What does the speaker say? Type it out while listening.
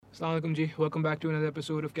Assalamu alaikum ji. Welcome back to another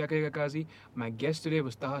episode of Kya Kahega Kazi. My guest today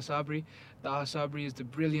was Taha Sabri. Taha Sabri is the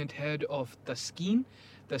brilliant head of Taskeen.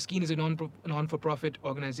 Taskeen is a non-for-profit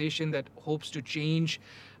organization that hopes to change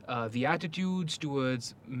the attitudes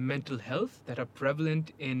towards mental health that are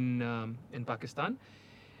prevalent in Pakistan.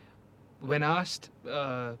 When asked,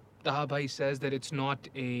 Taha Bhai says that it's not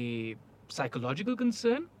a psychological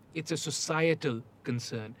concern, it's a societal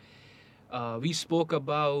concern. We spoke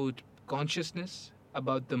about consciousness,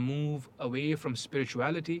 about the move away from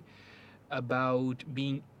spirituality, about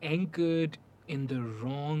being anchored in the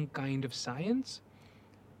wrong kind of science,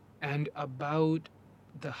 and about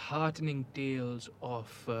the heartening tales of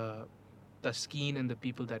Taskeen and the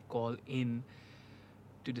people that call in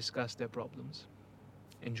to discuss their problems.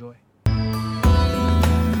 Enjoy.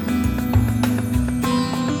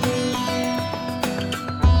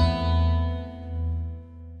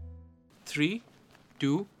 Three,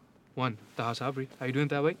 two, one. Taha Sabri. How you doing,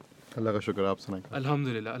 Taha? अल्लाह का शुक्र आप सुनाएं.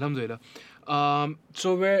 Alhamdulillah, Alhamdulillah.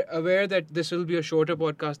 So we're aware that this will be a shorter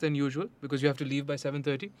podcast than usual because you have to leave by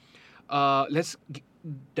 7:30. Let's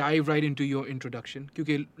dive right into your introduction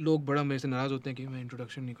क्योंकि लोग बड़ा मेरे से नाराज़ होते हैं कि मैं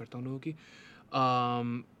introduction नहीं करता हूँ लोगों की.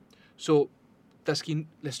 So Taskeen,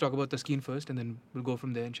 let's talk about Taskeen first and then we'll go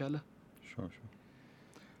from there, inshallah. Sure.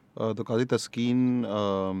 तो काजी तस्कीन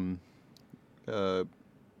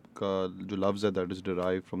का जो लफ्ज़ है that is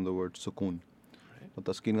derive from the word सुकून. तो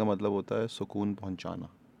तस्कीन का मतलब होता है सुकून पहुंचाना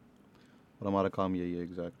और हमारा काम यही है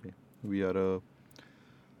exactly. We are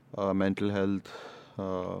a mental health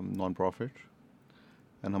non profit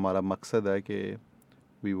and हमारा मकसद है कि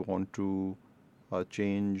we want to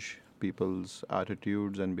change peoples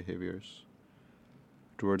attitudes and behaviours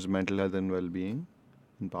towards mental health and well being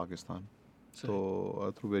in Pakistan. So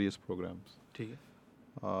through various programs. ठीक है.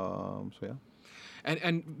 So yeah.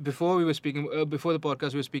 And before we were speaking, before the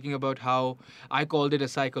podcast, we were speaking about how I called it a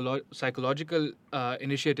psychological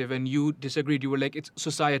initiative, and you disagreed. You were like, it's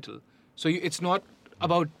societal. So it's not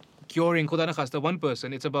about curing khuda na khasta one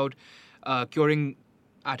person. It's about curing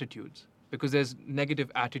attitudes because there's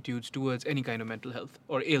negative attitudes towards any kind of mental health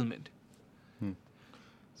or ailment.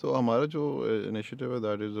 So हमारा जो initiative है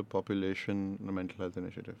that is a population mental health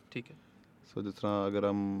initiative. ठीक है. So जिस तरह अगर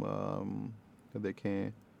हम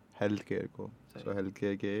देखें हेल्थ केयर को, so हेल्थ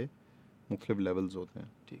केयर के मुख्तलिफ लेवल्स होते हैं.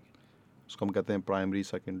 ठीक है. उसको हम कहते हैं प्राइमरी,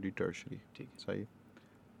 सेकेंडरी, टर्शरी. ठीक. सही.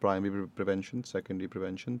 Primary prevention, secondary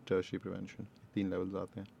prevention, tertiary prevention, 3 levels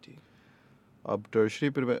आते हैं. ठीक. अब tertiary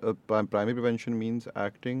primary prevention means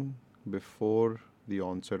acting before the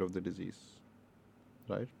onset of the disease,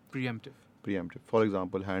 right. Preemptive. For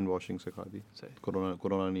example, hand washing सिखा दी.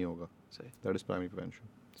 Corona नहीं होगा. That is primary prevention.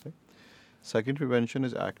 Second prevention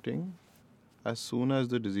is acting as soon as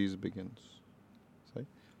the disease begins.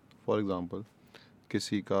 For example,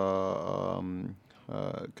 किसी का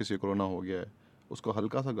किसी corona हो गया है, उसको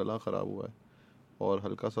हल्का सा गला ख़राब हुआ है और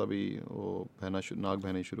हल्का सा भी वो नाक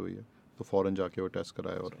बहनी शुरू हुई है तो फ़ौरन जाके वो टेस्ट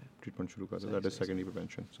कराए और ट्रीटमेंट शुरू कर दे. That is secondary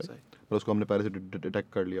prevention. पर उसको हमने पहले से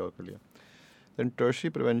डिटेक्ट कर लिया. Then tertiary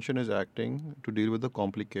prevention is acting to deal with the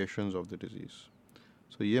complications of the disease.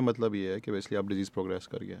 So ये मतलब ये है कि बेसिकली आप डिजीज़ प्रोग्रेस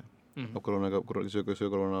कर गया है. अब किसी को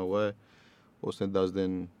कोरोना हुआ है, उसने 10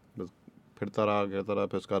 दिन फिरता रहा,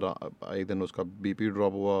 फिर उसका एक दिन उसका बीपी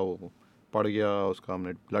ड्रॉप हुआ, वो पड़ गया, उसका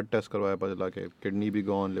हमने ब्लड टेस्ट करवाया, पता चला कि किडनी भी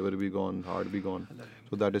गॉन, लिवर भी गॉन, हार्ट भी gone.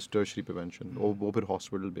 So that is tertiary prevention. वो फिर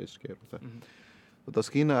हॉस्पिटल बेस्ड केयर होता है. तो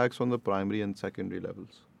तस्कीन acts on the primary and secondary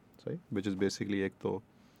levels, सही, विच इज़ बेसिकली एक तो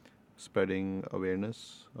spreading awareness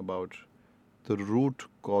about the root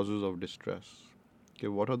causes of distress. Okay,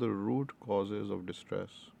 what are the root causes of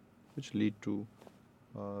distress which lead to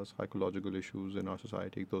psychological issues in our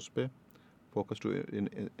society? Those pe focus to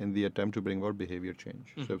in the attempt to bring about behavior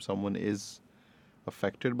change. So if someone is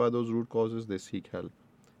affected by those root causes, they seek help.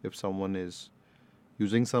 If someone is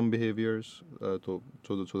using some behaviors,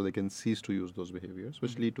 so they can cease to use those behaviors,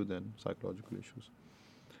 which lead to then psychological issues.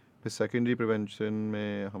 फिर secondary prevention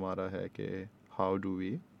में हमारा है कि how do we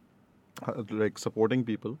like supporting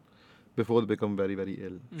people before they become very very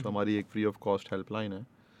इल. सो हमारी एक free of cost helpline है.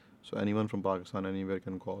 So anyone from Pakistan anywhere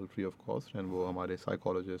can call free of cost and वो हमारे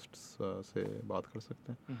साइकोलॉजिस्ट्स से बात कर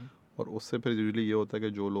सकते हैं. और उससे फिर यूजुअली ये होता है कि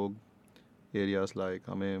जो लोग एरियाज़ लाइक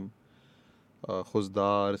हमें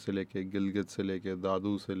खुजदार से लेके गिलगित से लेके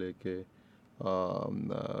दादू से लेके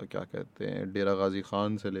क्या कहते हैं डेरा गाजी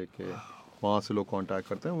ख़ान से लेके वहाँ से लोग कांटेक्ट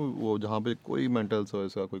करते हैं. वो जहाँ पे कोई मेंटल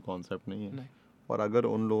सर्विस का कोई कॉन्सेप्ट नहीं है. और अगर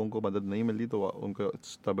उन लोगों को मदद नहीं मिलती तो उनका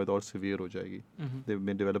तबीयत और सीवियर हो जाएगी. दे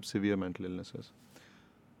मे डेवलप सीवियर मेंटल इलनेसेस.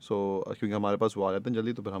 सो क्योंकि हमारे पास वो आ जाते हैं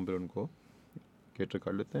जल्दी तो फिर हम फिर उनको केटर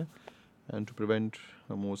कर लेते हैं and to prevent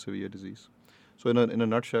more severe disease. So in a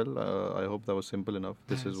nutshell, I hope that was simple enough.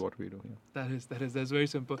 This is what we do. Yeah. That's very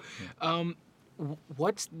simple.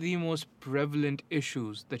 What's the most prevalent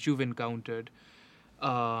issues that you've encountered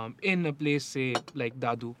in a place, say, like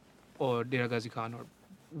Dadu or Dera Ghazi Khan, or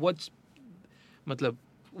what's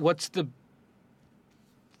the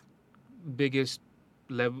biggest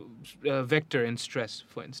vector in stress,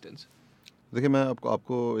 for instance? देखिए मैं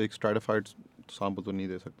आपको एक stratified sample तो नहीं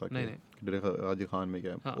दे सकता नहीं, कि डेरा गाजी खान में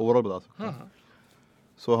क्या है, हाँ। ओवरऑल बता सकता हाँ हूँ. हाँ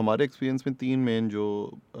सो हमारे एक्सपीरियंस में 3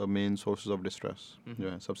 मेन सोर्सेज ऑफ डिस्ट्रेस जो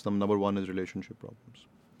है. सबसे number 1 is relationship problems.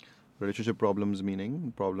 Relationship problems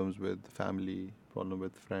meaning problems with family, problem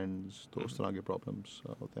with friends, तो उस तरह के प्रॉब्लम्स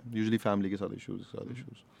होते हैं. यूजुअली फैमिली के साथ issues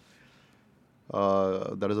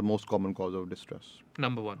that is the most common cause of distress.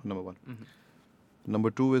 Number 1.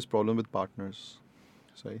 Number 2 is problem with partners.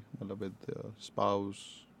 सही, मतलब विद स्पाउस,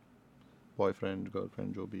 बॉयफ्रेंड,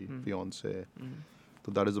 गर्लफ्रेंड, जो भी, fiance.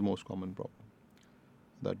 So that is the most common problem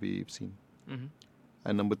that we've seen.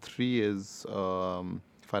 And number 3 is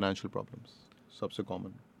financial problems. सबसे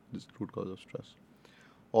common this root cause of stress.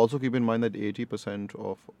 Also keep in mind that 80%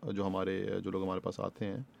 of जो लोग हमारे पास आते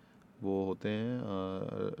हैं वो होते हैं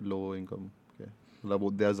low income के,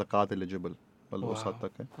 मतलब they are zakat eligible, मतलब उस हद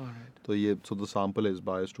तक है. तो ये so the sample is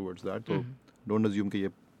biased towards that. तो don't assume कि ये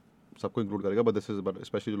सबको इंक्लूड करेगा, but this is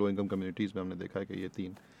specially low income communities में हमने देखा है कि ये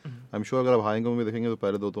 3. आई एम श्योर अगर आप हाई इनकम में देखेंगे तो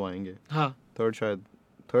पहले 2 तो आएंगे. हाँ.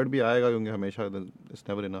 थर्ड भी आएगा क्योंकि हमेशा it's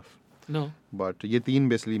never enough. No. But ये 3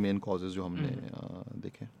 बेसिकली मेन कॉजेज जो हमने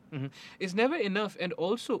देखे. It's never enough. And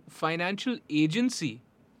also financial agency,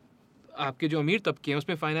 आपके जो अमीर तबके हैं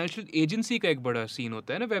उसमें फाइनेंशियल एजेंसी का एक बड़ा सीन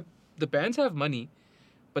होता है ना, where the parents have money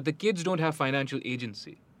but the kids don't have financial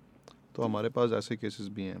agency. तो हमारे पास ऐसे केसेस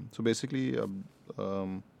भी हैं. सो बेसिकली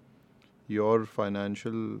अब your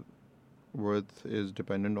financial worth is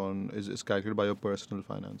dependent on is calculated by your personal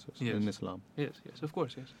finances in Islam. Yes, of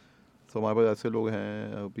course, yes. So हमारे पास ऐसे लोग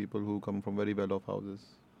हैं, people who come from very well off houses,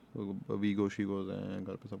 we go शीगोज हैं,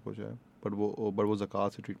 घर पे सब कुछ है, बट वो ज़कात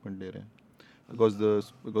से ट्रीटमेंट ले रहे हैं because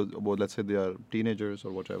let's say they are teenagers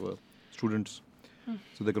or whatever, students,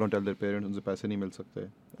 so they cannot tell their parents, उनसे पैसे नहीं मिल सकते,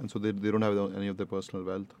 and so they don't have any of their personal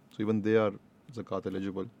wealth, so even they are zakat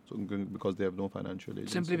eligible, so because they have no financial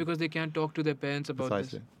agency. Simply because they can't talk to their parents about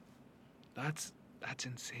Precisely. this. That's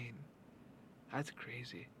insane. That's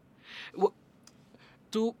crazy.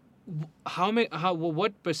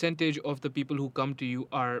 What percentage of the people who come to you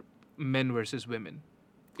are men versus women?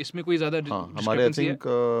 इसमें कोई ज़्यादा हमारे I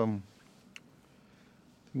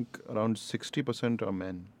think around 60% are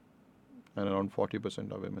men and around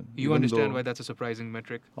 40% are women. You understand why that's a surprising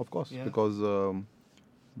metric? Of course, because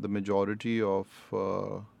the majority of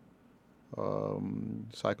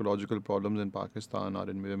psychological problems in Pakistan are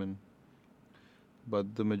in women,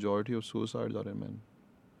 but the majority of suicides are in men.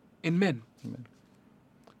 In men?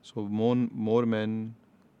 So more men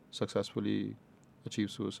successfully achieve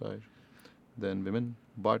suicide than women,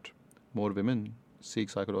 but more women seek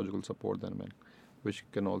psychological support than men, which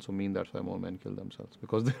can also mean that's why more men kill themselves,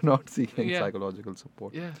 because they're not seeking psychological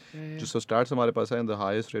support. Just so stats हमारे पास हैं, the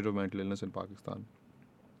highest rate of mental illness in Pakistan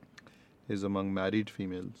is among married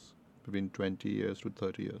females between 20 years to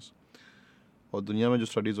 30 years. और दुनिया में जो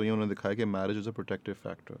studies हुई हैं उन्होंने दिखाया कि marriage is a protective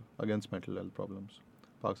factor against mental health problems.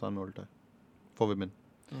 Pakistan में उल्टा है for women.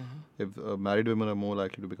 If married women are more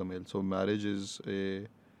likely to become ill, so marriage is a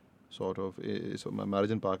sort of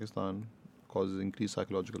marriage in Pakistan causes increased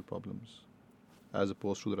psychological problems as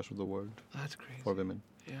opposed to the rest of the world. That's crazy. For women.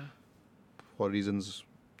 Yeah. For reasons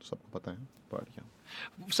सबको पता है, but yeah.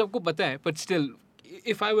 सबको पता है, but still,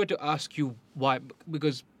 if I were to ask you why,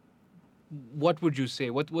 because what would you say?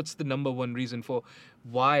 What's the number one reason for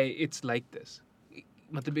why it's like this?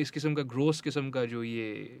 मतलब इस किस्म का gross किस्म का जो ये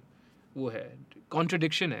वो है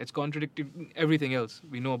contradiction है. It's contradicting everything else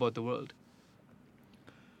we know about the world.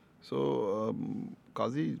 So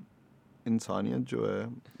काजी इंसानियत जो है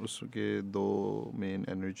उसके 2 मेन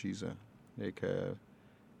एनर्जीज हैं. एक है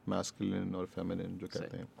मैस्कुलिन और फेमिनिन जो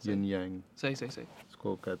कहते हैं, यिन यांग. सही.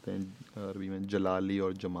 इसको कहते हैं अरबी में जलाली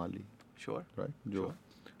और जमाली. राइट. जो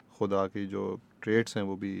खुदा की जो ट्रेट्स हैं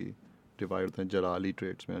वो भी डिवाइड होते हैं जलाली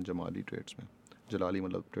ट्रेट्स में और जमाली ट्रेट्स में. जलाली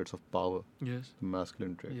मतलब traits of power,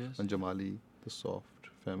 masculine traits, and Jamali the soft,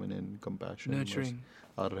 feminine, compassion,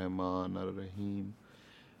 अर्रहमान, Ar-Rahim,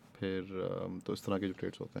 फिर तो इस तरह के जो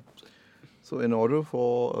ट्रेट्स होते हैं. So in order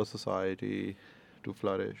for a society to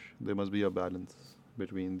flourish, there must be a balance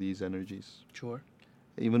between these energies. Sure.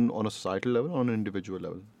 Even on a societal level, on an individual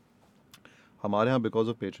level. हमारे यहाँ because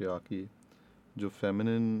of patriarchy, जो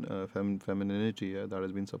femininity है, that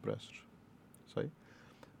has been suppressed. Right?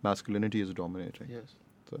 Masculinity is dominating. Yes.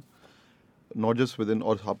 So, not just within,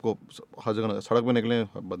 और आपको हर जगह सड़क पे निकले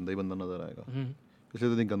बंदा ही बंदा नजर आएगा, इसलिए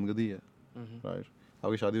तो इतनी गंदगी है, राइट.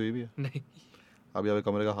 आपकी शादी हुई भी है? नहीं. अभी आपके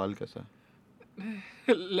कमरे का हाल कैसा है?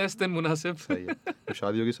 Less than मुनासिब. सही है, तो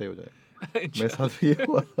शादी होगी सही हो जाएगा. मेरे साथ भी ये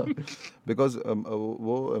हुआ था, बिकॉज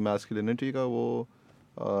वो मैस्कुलिनिटी का वो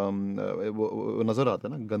नज़र आता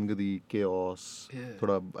है ना, गंदगी, केओस,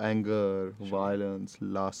 थोड़ा एंगर, वायलेंस,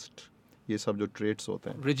 लस्ट, ये सब जो ट्रेट्स होते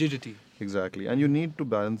हैं. Rigidity. Exactly, and you need to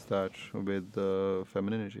balance that with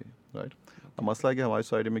femininity, right. मसला है कि हमारी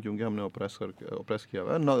सोसाइटी में क्योंकि हमने ऑप्रेस किया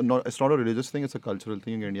हुआ है, it's not a religious thing, it's a cultural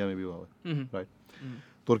thing. India में भी हुआ है, राइट.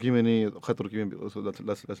 तुर्की में नहीं, खैर तुर्की में भी,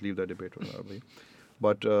 let's leave that debate भाई.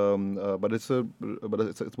 But it's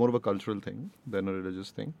more of a cultural thing than a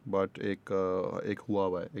religious thing. But एक हुआ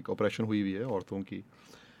हुआ है, एक ऑपरेशन हुई हुई है औरतों की,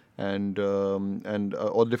 and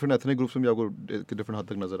और different ethnic groups में भी आपको different हद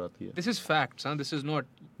तक नजर आती है. This is facts, huh? This is not.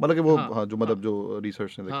 मतलब कि वो हाँ, जो मतलब जो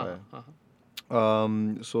research ने देखा है.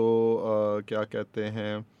 So क्या कहते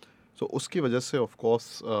हैं, so उसकी वजह से of course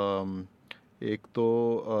एक तो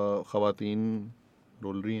ख़वातीन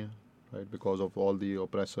रोल रही हैं, right, because of all the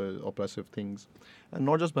oppressive things, and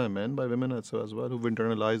not just by men, by women as well, who've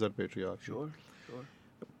internalized that patriarchy. Sure.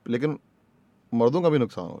 लेकिन मर्दों का भी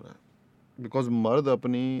नुकसान हो रहा है, बिकॉज मर्द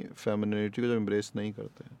अपनी फेमिनिटी को जब एम्ब्रेस नहीं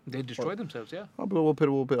करते हैं, They destroy themselves, yeah. अब वो फिर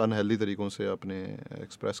अनहेल्दी तरीक़ों से अपने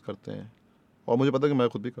एक्सप्रेस करते हैं. और मुझे पता है कि मैं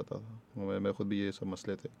खुद भी करता था, मैं खुद भी ये सब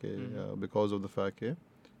मसले थे कि बिकॉज ऑफ द फैक्ट कि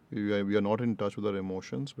we are not in touch with our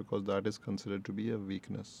emotions, because that is considered to be a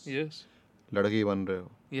weakness. Yes. लड़की बन रहे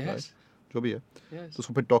हो, Yes. right? जो भी है, Yes. तो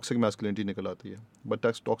उसको फिर टॉक्सिक मैस्कुलिनिटी निकल आती है. बट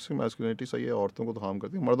टॉक्सिक मैस्कुलिनिटी सही है, औरतों को तो हार्म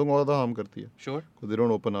करती है, मर्दों को ज़्यादा हार्म करती है. Sure. They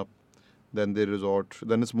don't open up, then they resort,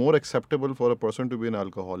 then it's more acceptable for a person to be an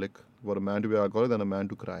alcoholic, for a man to be an alcoholic, than a man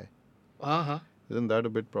to cry. Isn't that a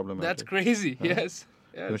bit problematic? That's crazy. Yes.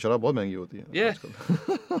 क्योंकि शराब बहुत महंगी होती है Yeah. आजकल.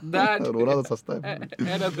 That. रोना तो सस्ता है,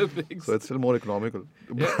 And other things. so it's still more economical.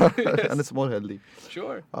 Yes. And it's more healthy.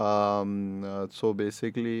 Sure. So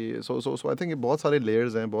basically, so I think बहुत सारे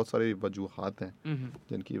layers हैं, बहुत सारी वजूहात हैं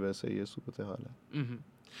जिनकी वजह से ये सूरत हाल है.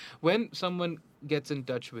 When someone gets in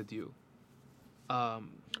touch with you,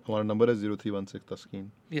 हमारा नंबर है 0316 तस्कीन.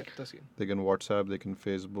 yeah, that's it. They can WhatsApp, they can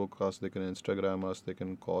Facebook us, they can Instagram us, they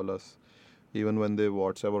can call us. Even when they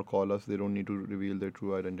WhatsApp or call us, they don't need to reveal their true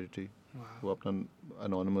identity. Wow. वो अपना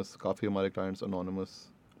anonymous, काफ़ी हमारे clients anonymous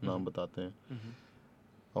नाम बताते हैं,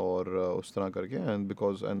 और उस तरह करके, and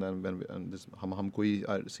because and then when हम कोई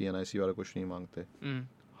CNIC वाला कुछ नहीं मांगते.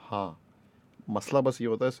 हाँ, मसला बस ये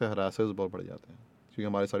होता है, इससे हरासेस बहुत बढ़ जाते हैं, क्योंकि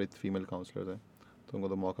हमारे सारे फीमेल काउंसलर्स हैं, तो उनको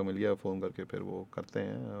तो मौका मिल गया, फ़ोन करके फिर वो करते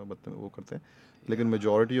हैं, वो करते हैं. लेकिन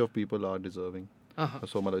majority of people are deserving.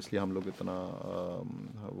 सो मतलब इसलिए हम लोग इतना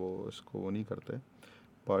वो इसको वो नहीं करते.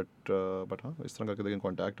 बट हाँ, इस तरह करके they can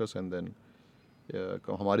contact us, and then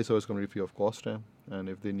हमारी service community free of cost है, and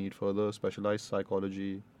if they need further specialised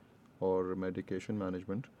psychology और मेडिकेशन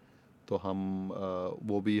मैनेजमेंट, तो हम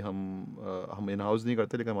वो भी हम इन हाउस नहीं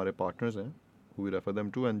करते, लेकिन हमारे पार्टनर्स हैं who we refer them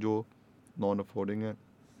to, and जो नॉन अफोर्डिंग है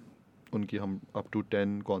उनकी हम up to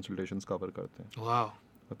 10 consultations cover करते हैं. Wow.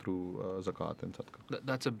 Through zakat and sadaqah.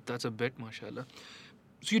 That's a bit, mashallah.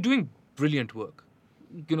 So you're doing brilliant work.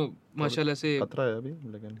 You know, mashallah say. खतरा है अभी,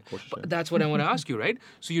 लेकिन कोशिश है. That's what I want to ask you, right?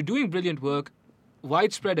 So you're doing brilliant work,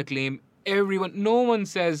 widespread acclaim. Everyone, no one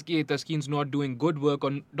says कि Taskeen's not doing good work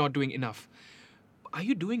or not doing enough. Are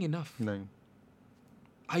you doing enough? नहीं.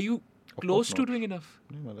 Are you close to doing enough?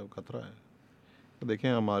 नहीं, मतलब खतरा है.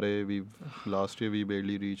 देखें हमारे last year we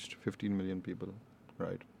barely reached 15 million people,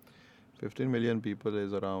 right? 15 million people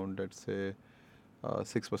is around, let's say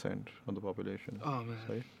 6% of the population. Oh man.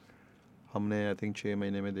 Right? हमने I think 6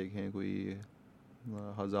 महीने में देखे हैं कोई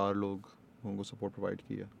 1000 लोग उनको support provide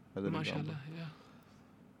किया as an example. Yeah.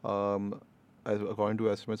 According to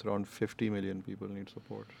estimates, around 50 million people need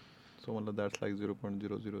support. So मतलब that's like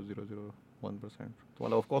 0.00001%. तो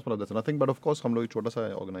मतलब of course मतलब that's nothing, but of course हम लोग एक छोटा सा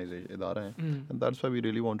organization इदारा हैं, and that's why we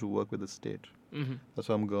really want to work with the state. That's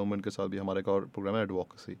why हम government के साथ भी हमारे का program है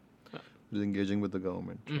advocacy, which is engaging with the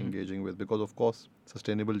government, engaging with, because of course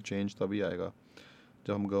sustainable change तभी आएगा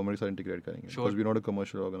जब हम government के साथ integrate करेंगे. Because we're not a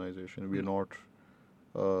commercial organization, we're not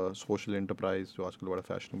social enterprise जो आजकल बड़ा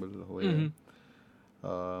fashionable हो गया है.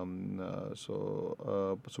 So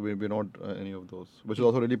we're not any of those, which is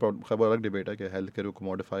also really proud. खैर अलग debate है कि health care को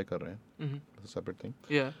commodify कर रहे हैं, that's a separate thing.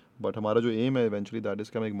 Yeah. But हमारा जो aim है eventually that is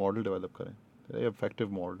कि हम एक model develop करें, एक effective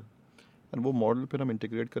model, and वो model फिर हम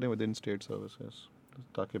integrate करें within state services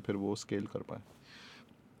ताकि फिर वो scale कर पाए.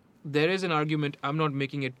 There is an argument, I'm not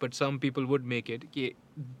making it, but some people would make it, कि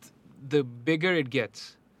the bigger it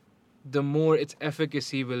gets, the more its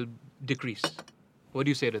efficacy will decrease. What do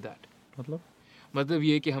you say to that? मतलब? मतलब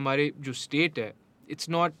ये कि हमारे जो state है, it's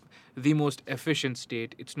not the most efficient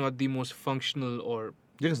state, it's not the most functional or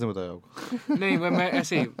ये किसने बताया आपको? नहीं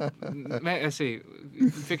मैं ऐसे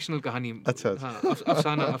फिक्शनल कहानी अच्छा। हाँ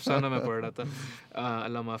अफसाना मैं पढ़ रहा था,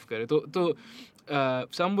 अल्लाह माफ़ करे, तो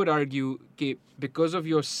some would argue कि because of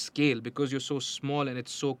your scale, because you're so small and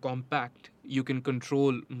it's so compact, you can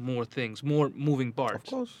control more things, more moving parts,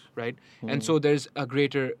 Of course. right? And so there's a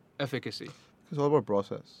greater efficacy. It's all about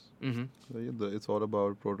process. Mm-hmm. It's all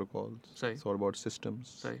about protocols. Sahi. It's all about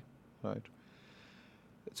systems. Sahi. Right.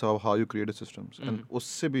 It's how you create the systems. And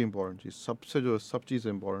उससे भी important चीज़, सब चीज़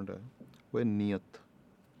important है, वो है नियत.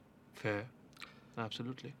 Fair.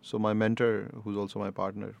 Absolutely. So my mentor, who's also my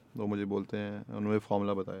partner, वो मुझे बोलते हैं, उन्होंने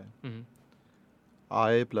फॉर्मूला बताया,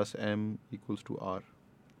 I plus M equals to R.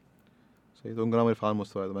 सही, तो उनका नाम इरफान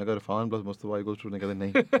मुस्तफ़ा है, तो मैं कहा Irfan plus Mustafa equals to, कहते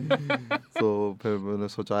नहीं. तो फिर मैंने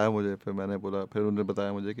सोचाया मुझे, फिर मैंने बोला, फिर उन्होंने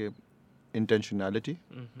बताया मुझे कि intentionality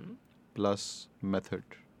plus method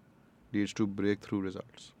leads to breakthrough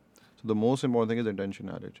results. So the most important thing is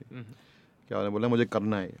intentionality. क्या उन्होंने बोला, मुझे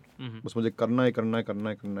करना है ये, बस मुझे करना है.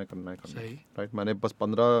 राइट, मैंने बस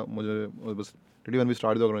 15 मुझे बस when we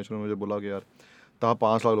started the organization मुझे बोला कि यार तो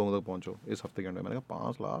 5 लाख लोगों तक पहुंचो इस हफ्ते के अंदर. मैंने कहा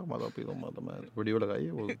 5 लाख मतलब मैं वीडियो लगाई,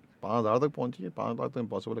 वो 5,000 तक पहुंची है, 5 लाख तो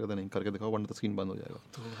इम्पॉसिबल है. कहते नहीं, करके दिखाओ वरना तो स्क्रीन बंद हो जाएगा.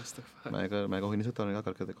 मैं कहा हो नहीं सकता. मैंने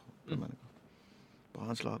कहा करके दिखाओ. फिर मैंने कहा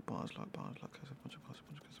 5 लाख कैसे पहुंचे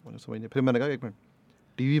समझ नहीं. फिर मैंने कहा 1 मिनट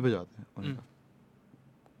टीवी पे जाते हैं. मैंने कहा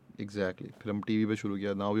एग्जैक्टली. फिर हम टीवी पे शुरू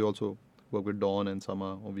किया. Now we also work with Dawn and Sama,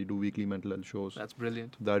 or we do weekly mental health shows. That's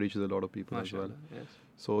brilliant. That reaches a lot of people as well. Yes.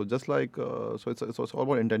 So just like so it's all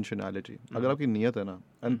about intentionality. अगर आपकी नियत है ना,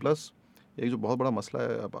 and plus एक जो बहुत बड़ा मसला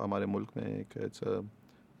है हमारे मुल्क में,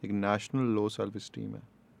 एक national low self esteem है.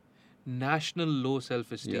 National low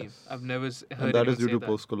self esteem. Yes. I've never heard and that anyone is due say to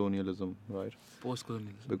post colonialism, right? Post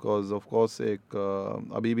colonialism. Because of course एक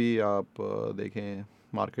अभी भी आप देखें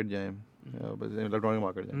मार्केट जाएं, इलेक्ट्रॉनिक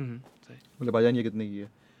मार्केट जाएं, बोले भाईजान ये कितने की है,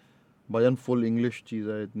 भाईजान फुल इंग्लिश चीज़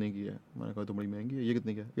है इतने की है. मैंने कहा तो बड़ी महंगी है, ये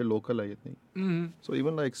कितने की है, ये लोकल है ये इतनी. So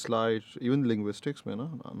even like slide, even linguistics में ना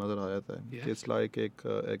नज़र आ जाता है कि इट्स लाइक एक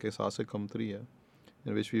एहसास कमतरी है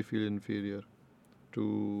in which we feel inferior to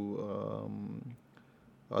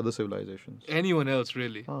other civilizations, anyone else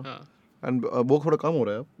really. And वो थोड़ा कम हो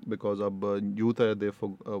रहा है बिकॉज अब यूथ है,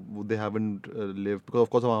 they haven't live, because of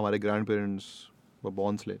course हमारे grand parents were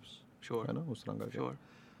born slaves, है ना, उस तरह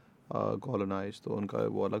का कॉलोनाइज, तो उनका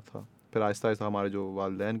वो अलग था. फिर आहिस्ता आहिस्ता हमारे जो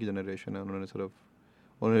वालिदैन की जनरेशन है,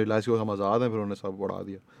 उन्होंने रियलाइज किया हम आज़ाद हैं, फिर उन्होंने सब बढ़ा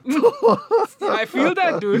दिया. I feel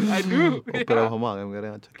that, dude. I do. और फिर अब हम आ गए, हम कह रहे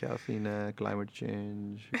हैं अच्छा क्या सीन है, क्लाइमेट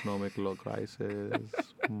चेंज, इकोनॉमिक क्राइसिस,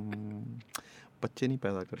 बच्चे नहीं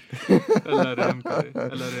पैदा करते. अल्लाह रहम करे.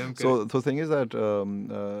 So thing is that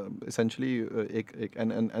essentially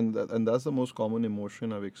and that's the most common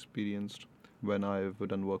emotion I've experienced when I've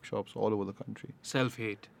done workshops all over the country.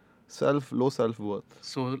 Self-hate. Low self-worth.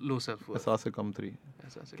 So low self-worth. एहसास कमतरी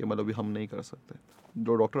कि मतलब भी हम नहीं कर सकते.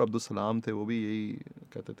 जो डॉक्टर अब्दुल सलाम थे वो भी यही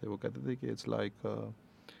कहते थे. वो कहते थे कि it's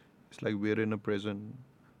like we're in a prison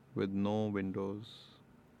with no windows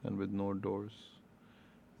and with no doors.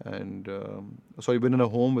 And we're in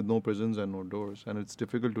a home with no prisons and no doors, and it's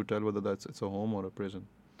difficult to tell whether it's a home or a prison.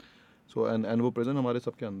 So and वो prison हमारे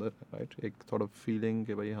सबके अंदर है, right? एक sort of feeling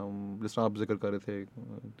कि भाई हम, जिस तरह आप जिक्र कर रहे थे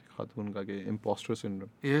खातून का कि imposter syndrome.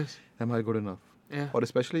 Yes. Am I good enough? Yeah. और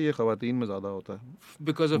स्पेशली ये ख़वातीन में ज़्यादा होता है.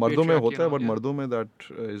 Because of मर्दों में patriarchy होता है, and बट all, मर्दों में that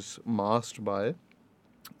is masked by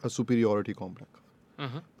a superiority complex.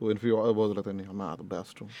 तो inferior बहुत रहता है, नहीं मैं तो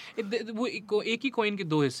बेस्ट हूँ. वो एक ही कॉइन के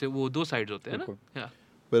दो हिस्से, वो दो साइड्स होते हैं ना.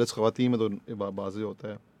 Whereas ख़वातीन में तो बाज़ी होता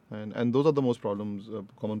है. And those are the most problems,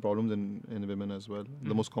 common problems in women as well.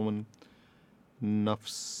 The most common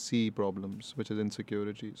nafsi problems, which is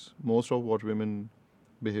insecurities. Most of what women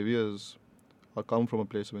behaviors come from a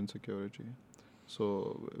place of insecurity. So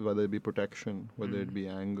whether it be protection, whether it be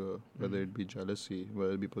anger, whether it be jealousy,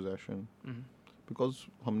 whether it be possession. Because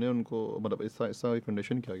हमने उनको मतलब ऐसा एक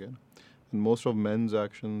condition किया गया ना. And most of men's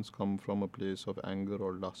actions come from a place of anger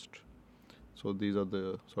or lust. So these are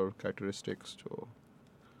the sort of characteristics जो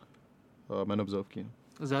मैंने ऑब्जर्व किया.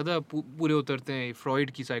 ज़्यादा पूरे उतरते हैं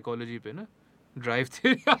फ्रॉइड की साइकोलॉजी पे ना, drive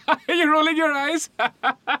theory. You're rolling your eyes.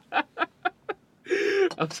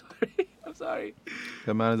 I'm sorry.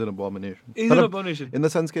 The man is an abomination. He's an abomination. In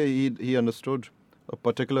the sense कि he understood a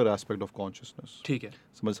particular aspect of consciousness. ठीक है.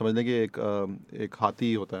 समझ लें कि एक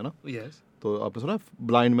हाथी होता है ना. Yes. तो आपने सुना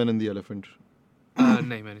blind man and the elephant?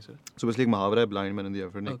 नहीं मैंने सुना. So basically एक मुहावरा है blind man and the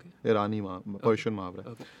elephant. Okay. Irani Persian मुहावरा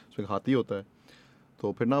है. उसमें एक हाथी होता है,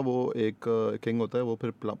 तो फिर ना वो एक किंग होता है, वो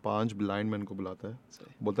फिर 5 ब्लाइंड मैन को बुलाता है,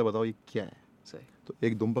 बोलता है बताओ ये क्या है. तो तो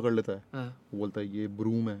एक दुम पकड़ लेता है, हाँ, वो बोलता है ये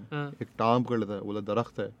ब्रूम है, हाँ, एक टांग पकड़ लेता है, बोला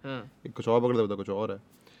दरख्त है, हाँ, एक कुछ और पकड़ लेता है, बोलता कुछ और है.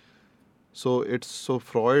 सो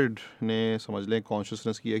फ्रॉइड ने समझ लें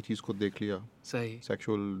कॉन्शियसनेस की एक चीज़ को देख लिया, सही.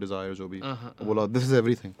 सेक्सुअल डिज़ायर जो भी, हाँ, वो बोला दिस इज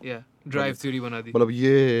एवरीथिंग. या ड्राइव थ्योरी बना दी. मतलब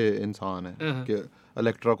ये इंसान है हाँ. कि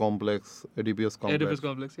Electra complex, एडिपियस Oedipus complex,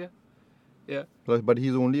 complex, yeah, yeah. but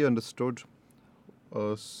he's only understood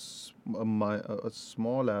a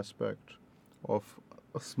small aspect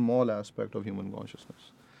of human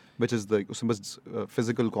consciousness, which is the उसमें बस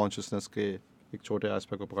physical consciousness के एक छोटे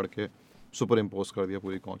aspect को पकड़ के सुपर इम्पोज कर दिया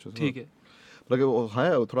पूरी consciousness. ठीक है. मतलब वो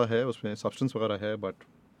है, थोड़ा है उसमें substance वगैरह है, but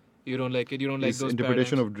You don't like it. You don't like his those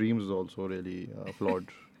interpretation paradigms. of dreams is also really flawed.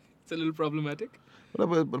 It's a little problematic.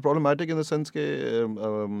 मतलब problematic in the sense के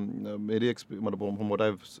मेरी मतलब from what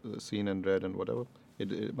I've seen and read and whatever,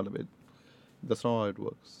 मतलब that's not how it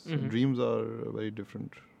works. Dreams are very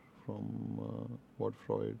different from what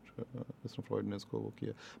Freud ने इसको वो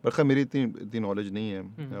किया. पर खैर मेरी इतनी नॉलेज नहीं है,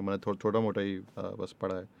 मैंने छोटा मोटा ही बस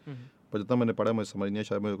पढ़ा है, पर जितना मैंने पढ़ा मुझे समझ नहीं है,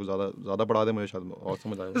 शायद मुझे कुछ ज़्यादा पढ़ा दे, मुझे शायद और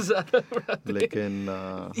समझ आएगा. लेकिन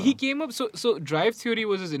He came up. So drive theory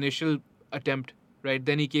was his initial attempt, right?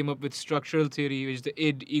 Then he came up with structural theory, which is the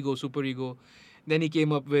id, ego, superego. Then he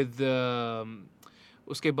came up with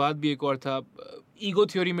उसके बाद भी एक और था, ईगो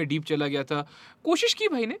थ्योरी में deep चला गया था. कोशिश की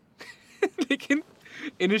भाई ने लेकिन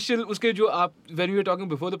इनिशियल उसके जो आप when we were talking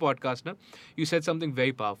before the podcast ना, you said something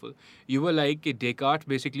very powerful. You were like कि Descartes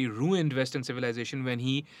basically ruined Western civilization when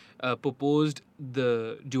he proposed the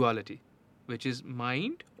duality, which is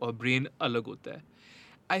mind और brain अलग होता है.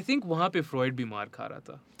 I think वहाँ पे Freud भी मार खा रहा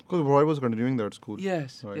था. because Freud was continuing that school.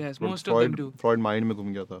 Yes, right? yes, But most of them do. Freud mind में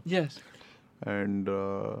घूम गया था. Yes. And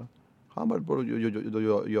हाँ, but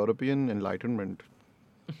जो European enlightenment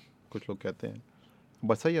कुछ लोग कहते हैं,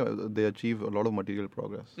 बस सही है, they achieve a lot of material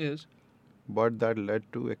progress. Yes. But that led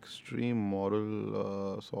to extreme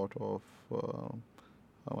moral sort of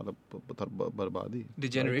मतलब बर्बादी.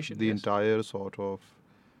 Degeneration, Right? The yes. entire sort of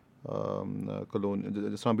colonial,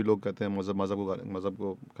 जिस तरह भी लोग कहते हैं मज़हब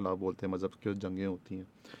को खिलाफ बोलते हैं, मज़हब की जंगें होती हैं.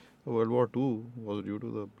 World War II was due to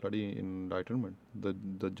the bloody enlightenment.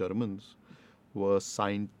 The Germans were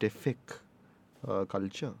scientific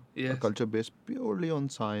culture, Yes. a culture based purely on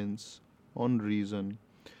science, on reason.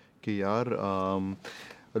 कि यार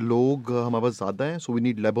लोग हमारे पास ज़्यादा हैं, so we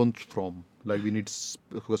need Lebensraum, like we need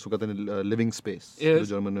उसको कहते हैं living space, Yes. जो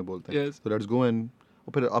जर्मन में बोलते हैं. Yes. So let's go and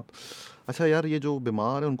और फिर आप अच्छा यार ये जो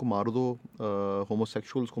बीमार है उनको मार दो,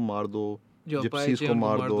 homosexuals को मार दो, जो gypsies अपाहिज हैं को उनको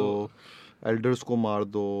मार मार दो, दो. elders को मार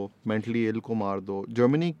दो, mentally ill को मार दो.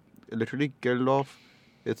 Germany literally killed off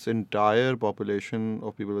its entire population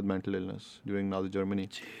of people with mental illness during Nazi Germany.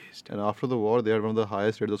 Jeez. And after the war, they had one of the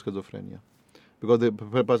highest rates of schizophrenia. Because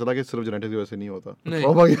फिर पता चला कि सिर्फ genetics की वजह से नहीं होता.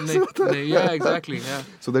 नहीं, yeah, exactly, yeah.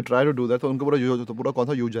 So they try to do that. तो उनको पूरा कौन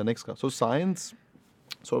था यूजेनिक्स का. So science,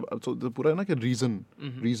 so the पूरा है ना कि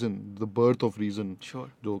reason, the birth of reason. Sure.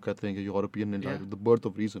 जो कहते हैं कि European enlightenment, Yeah. the birth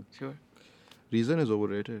of reason. Sure. Reason is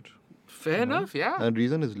overrated. Fair enough, yeah. And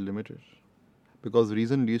reason is limited. Because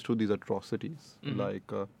reason leads to these atrocities,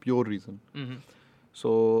 like pure reason. So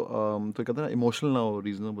तो कहते हैं ना emotional ना हो,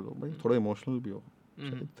 रीजनेबल हो. भाई थोड़ा इमोशनल भी हो.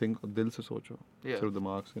 Think दिल से सोचो, Yeah. सिर्फ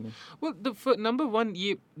दिमाग से नहीं. Well, number one,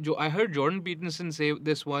 ये जो I heard Jordan Peterson say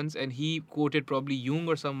this once, and he quoted probably Jung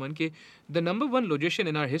or someone कि the number one logician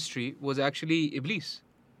in our history was actually Iblis.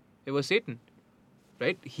 It was Satan,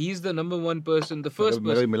 right? He's the number one person, the first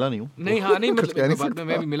मेरा भी person. मिला नहीं हूँ. नहीं हाँ नहीं कुछ कह नहीं मतलब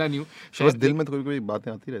मैं भी मिला नहीं हूँ. तो बस दिल में तो कोई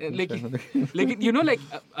बातें आती रहती हैं. लेकिन you know, like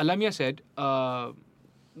Alamia said,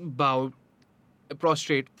 bow,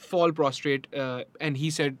 prostrate, fall prostrate, and he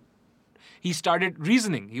said, he started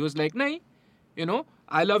reasoning. He was like, nahi, you know,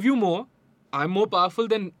 I love you more. I'm more powerful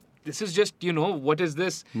than, this is just, you know, what is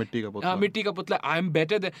this? मिट्टी का पुतला. मिट्टी का पुतला. I'm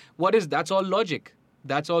better than, what is, that's all logic.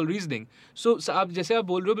 That's all reasoning. So आप जैसे आप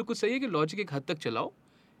बोल रहे हो बिल्कुल सही है कि लॉजिक एक हद तक चलाओ,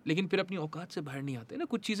 लेकिन फिर अपनी औकात से बाहर नहीं आते ना.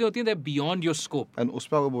 कुछ चीजें होती हैं that beyond your scope. And उस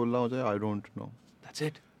पे आपको बोलना हो जाए, I don't know. That's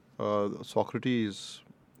it. Socrates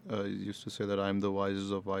used to say that I'm the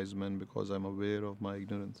wisest of wise men because I'm aware of my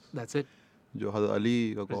ignorance. That's it. जो हज़रत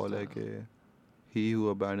अली का कॉल है कि he who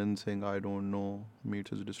abandons saying I don't know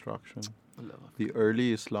meets his destruction. The early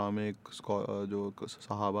Islamic जो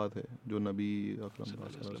सहाबा थे, जो नबी अकरम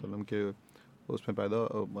सल्लल्लाहु अलैहि वसल्लम के उसमें पैदा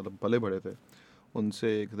मतलब पले बड़े थे, उनसे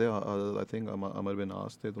एक थे आई थिंक अमर बिन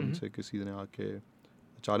आस थे, तो उनसे किसी ने आके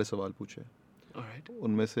 40 सवाल पूछे.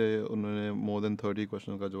 उनमें से उन्होंने more than 30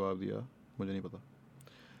 क्वेश्चन का जवाब दिया. मुझे नहीं पता.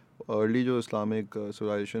 अर्ली जो इस्लामिक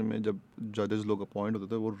सिविलाइजेशन में जब जजेस लोग अपॉइंट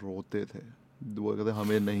होते थे वो रोते थे. वो कहते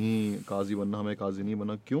हमें नहीं काजी बनना, हमें काजी नहीं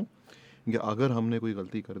बनना. क्यों? कि अगर हमने कोई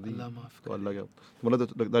गलती कर दी अल्लाह माफ तो अल्लाह क्या,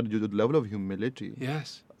 मतलब that जो level of humility,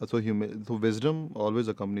 Yes. so wisdom always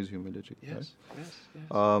accompanies humility, Yes. right?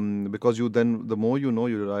 Yes. Because you then, the more you know,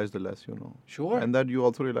 you realize the less you know. Sure. And that you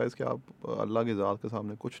also realize कि आप अल्लाह की ज़ात के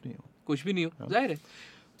सामने कुछ नहीं हो. कुछ भी नहीं हो, जाहिर है.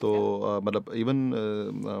 तो मतलब even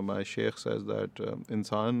my sheikh says that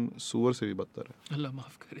इंसान सूअर से भी बदतर है. अल्लाह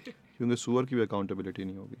माफ करे. क्योंकि सूअर की भी accountability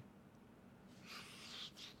नहीं होगी.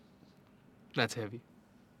 That's heavy.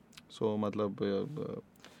 So मतलब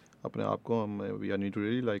अपने आप को हम we need to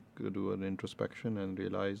really like do an introspection and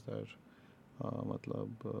realize that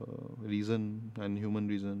मतलब reason and human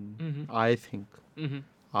reason, I think,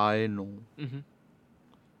 I know,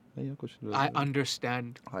 नहीं या कुछ I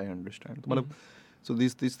understand. I understand. तो मतलब so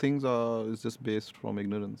these things are is just based from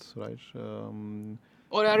ignorance, right?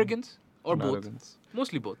 Or arrogance, or and both. arrogance.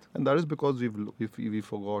 Mostly both. And that is because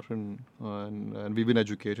we've forgotten and we've been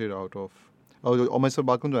educated out of. और मैं सब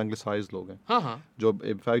बात करूँ जो anglicised लोग हैं, हाँ. जो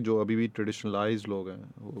इनफैक्ट जो अभी भी ट्रेडिशनलाइज लोग हैं,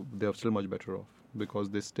 they are still much better of because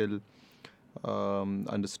they still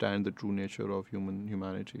understand the true nature of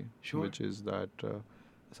humanity, which is that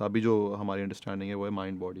अभी जो हमारी अंडरस्टैंडिंग है वो है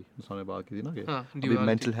माइंड बॉडी, जिस हमने बात की थी ना कि अभी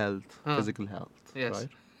mental health, physical health, right?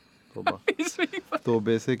 तो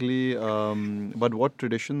basically but what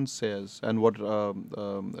tradition says and what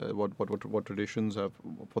traditions have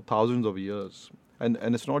for thousands of years,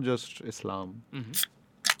 and it's not just Islam,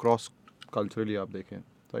 cross culturally आप देखें,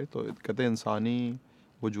 right? तो कहते हैं इंसानी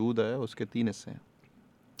वजूद है, उसके 3 हिस्से हैं,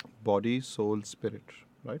 बॉडी, सोल, स्पिरिट,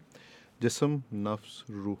 राइट? जिस्म, नफ्स,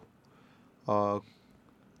 रूह,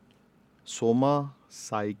 सोमा,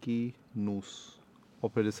 साइकी, नूस, और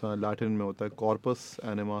फिर जैसा लैटिन में होता है corpus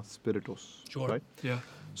anima spiritus, right?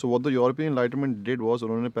 So what the European enlightenment did was,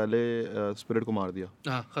 उन्होंने पहले स्पिरिट को मार दिया,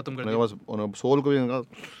 खत्म कर दिया, बस उन्होंने सोल को भी कहा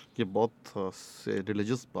कि बहुत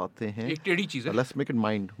रिलीजियस बातें हैं, एक टेढ़ी चीज है, लेट्स मेक इट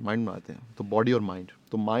माइंड बनाते हैं. तो बॉडी और माइंड,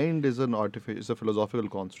 तो mind is an artificial, it's a philosophical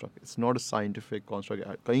construct, it's not a scientific construct,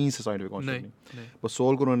 कहीं से साइंटिफिक कॉन्स्ट्रक्ट नहीं. बस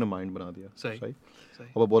सोल को उन्होंने माइंड बना दिया, सही?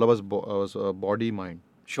 अब बोला बस बॉडी माइंड,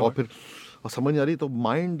 और फिर समझ नहीं आ रही, तो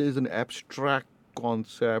mind is an abstract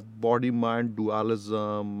concept, body mind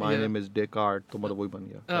dualism, my name is Descartes, तो मतलब वही बन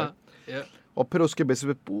गया, और फिर उसके बेसिस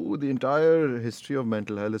पे पूरी the entire history of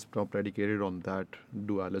mental health is now predicated on that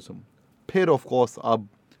dualism. फिर of course अब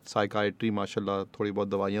psychiatry माशाल्लाह थोड़ी बहुत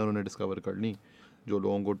दवाइयाँ उन्होंने डिस्कवर कर ली जो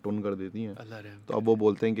लोगों को टुन कर देती हैं, तो अब वो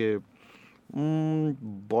बोलते हैं कि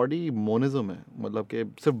बॉडी मोनिज्म है, मतलब कि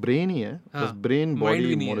सिर्फ ब्रेन ही है, बस ब्रेन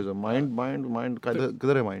बॉडी मोनिज्म, माइंड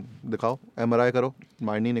किधर है माइंड, दिखाओ, MRI करो,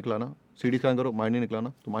 माइंड नहीं निकला ना, CD स्कैन करो, माइंड नहीं निकला ना,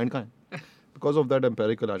 तो माइंड कहाँ है? Because of that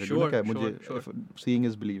empirical attitude, क्या मुझे seeing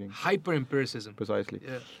is believing, hyper empiricism, precisely.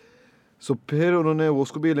 So फिर उन्होंने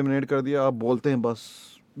उसको भी एलिमिनेट कर दिया. आप बोलते हैं बस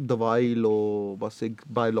दवाई लो, बस एक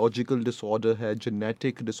बायोलॉजिकल डिसऑर्डर है,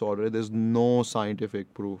 जेनेटिक डिसऑर्डर है, there is no scientific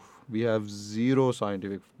proof, we have zero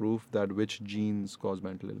scientific proof that which genes cause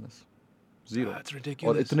mental illness, zero.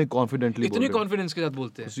 और इतने कॉन्फिडेंटली, इतने कॉन्फिडेंस के साथ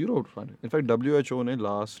बोलते हैं, जीरो. इनफैक्ट WHO ने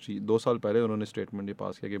लास्ट 2 साल पहले उन्होंने स्टेटमेंट ये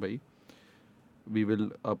पास किया कि भाई we will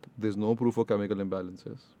there's no proof of chemical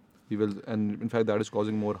imbalances, we will, and in fact that is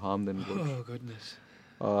causing more harm than good. Oh goodness.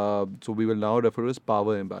 So we will now refer to as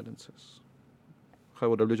power imbalances. खैर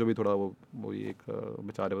वो WHO भी थोड़ा वो एक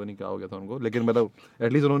बेचारे पता नहीं क्या हो गया था उनको, लेकिन मतलब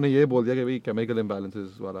एटलीस्ट उन्होंने ये बोल दिया कि भाई केमिकल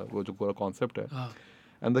इम्बैलेंसेस वाला वो जो पूरा कॉन्सेप्ट है,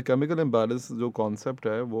 एंड द केमिकल इम्बैलेंस जो कॉन्सेप्ट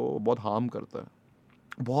है वो बहुत हार्म करता है,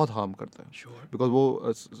 बिकॉज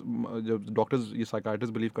वो जब डॉक्टर्स ये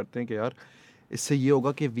साइकाइट्रिस्ट बिलीव करते हैं कि यार इससे ये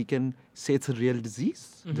होगा कि we can say it's a real disease,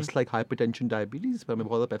 just like hypertension, diabetes, पर हमें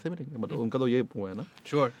बहुत ज़्यादा पैसे मिलेंगे, मतलब उनका तो ये हुआ है ना.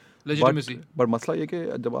 Sure, legitimacy. बट मसला ये कि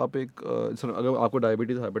जब आप अगर आपको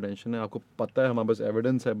डायबिटीज, हाइपरटेंशन है, आपको पता है, हमारे पास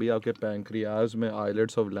एविडेंस है, भी आपके पैंक्रियाज में,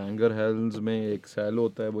 आइलेट्स ऑफ लैंगरहैंस में एक सेल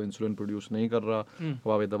होता है, वो इंसुलिन प्रोड्यूस नहीं कर रहा, अब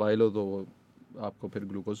आप दवाई लो तो वो आपको फिर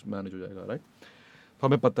ग्लूकोज मैनेज हो जाएगा, राइट? तो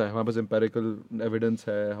हमें पता है, हमारे पास एम्पेरिकल एविडेंस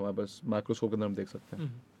है, हमारे पास माइक्रोस्कोप के अंदर हम देख सकते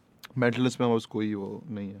हैं. मेंटलिस्ट में हमारे पास कोई वो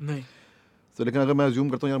नहीं है. तो लेकिन अगर मैं अज्यूम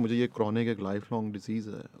करता हूँ यार मुझे ये क्रॉनिक एक लाइफ लॉन्ग डिजीज़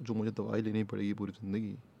है जो मुझे दवाई लेनी पड़ेगी पूरी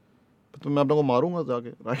ज़िंदगी, तो मैं अपने को मारूंगा जाके,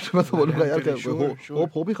 राइट? मैं तो बोलूँगा यार क्या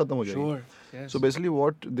होप ही ख़त्म हो जाएगी. So basically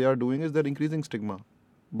what they are doing is they are increasing stigma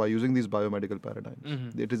by using this biomedical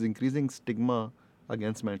paradigms. It is increasing stigma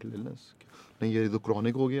against mental illness. नहीं ये तो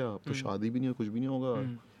क्रॉनिक हो गया, तो शादी भी नहीं हो, कुछ भी नहीं होगा,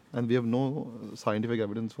 and we have no scientific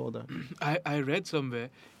evidence for that. I read somewhere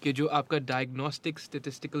कि जो आपका diagnostic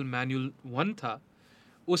statistical manual 1 था,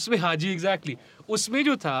 उसमें, हाँ जी, exactly, उसमें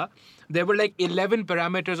जो था, there were like 11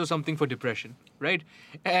 parameters or something for depression, right?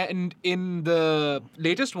 And in the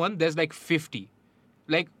latest one there's like 50.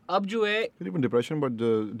 Like अब जो है, even depression, but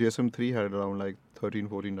the DSM-3 had around like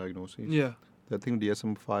 13-14 diagnoses. Yeah. I think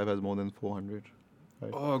DSM-5 has more than 400.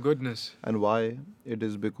 right? Oh goodness. And why? It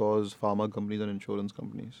is because pharma companies and insurance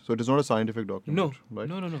companies. So it is not a scientific document, No. right?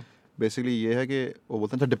 No. Basically ये है कि वो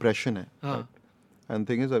बोलते हैं depression है, हाँ. right? And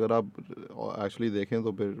thing is अगर आप actually देखें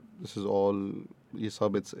तो फिर this is all ये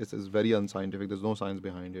सब it's very unscientific. There's no science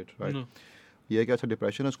behind it, right? No. ये है कि अच्छा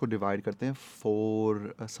डिप्रेशन है, उसको डिवाइड करते हैं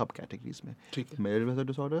 4 सब कैटेगरीज में. ठीक है. मेजर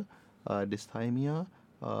डिसऑर्डर, डिस्थाइमिया,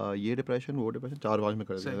 ये डिप्रेशन, वो डिप्रेशन, 4 में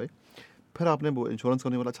कर दिया, राइट? फिर आपने वो इंश्योरेंस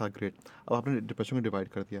करने वाला, अच्छा ग्रेट, अब आपने डिप्रेशन को डिवाइड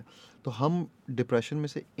कर दिया, तो हम डिप्रेशन में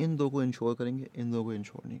से इन 2 को इंश्योर करेंगे, इन 2 को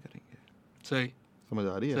इंश्योर नहीं करेंगे. सही. समझ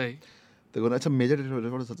आ रही है? सही. तो अच्छा मेजर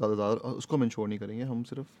डिसऑर्डर ज़्यादा उसको हम इंश्योर नहीं करेंगे, हम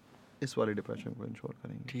सिर्फ इस वाले डिप्रेशन को इंश्योर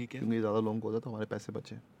करेंगे. ठीक है. क्योंकि ज़्यादा लोगों को होता है तो हमारे पैसे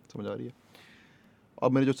बचे. समझ आ रही है?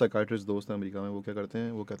 अब मेरे जो साइकाइट्रिस्ट दोस्त हैं अमेरिका में, वो क्या करते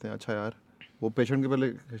हैं, वो कहते हैं अच्छा यार, वो पेशेंट के पहले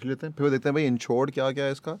हिस्ट्री लेते हैं, फिर वो देखते हैं भाई इंश्योर्ड क्या क्या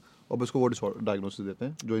है इसका, और उसको वो डायग्नोसिस देते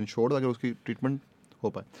हैं जो इंश्योर्ड, अगर उसकी ट्रीटमेंट हो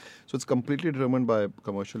पाए. So it's completely determined by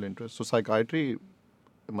commercial interest. So psychiatry,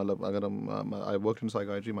 मतलब अगर हम I worked in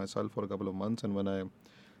psychiatry myself for a couple of months, and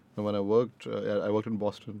when I worked in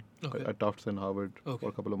Boston, Okay. at Tufts and Harvard Okay. for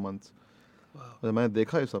a couple of months. Wow. तो मैंने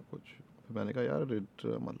देखा ये सब कुछ, फिर मैंने कहा यार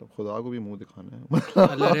मतलब खुदा को भी मुंह दिखाना है.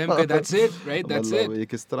 अल्लाह रहम करे. That's it, right? That's मतलब it. ये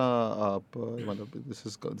किस तरह आप मतलब this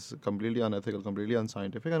is completely unethical, completely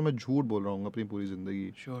unscientific, और मैं झूठ बोल रहा हूँ अपनी पूरी ज़िंदगी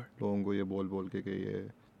Sure. लोगों को ये बोल के कि ये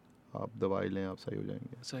आप दवाई लें आप सही हो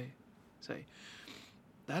जाएंगे. Say.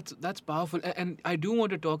 That's powerful. And I do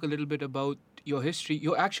want to talk a little bit about your history.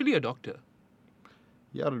 You're actually a doctor.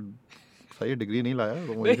 यार सही डिग्री नहीं लाया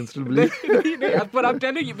तो you can still believe. But I'm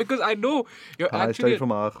telling you because I know you're I actually. studied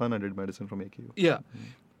from Aga Khan. I did medicine from AKU. Yeah.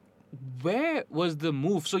 Where was the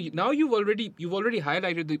move? So now you've already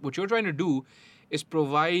highlighted that what you're trying to do is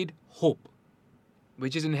provide hope,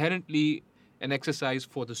 which is inherently an exercise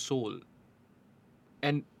for the soul.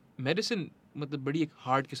 And medicine, मतलब बड़ी एक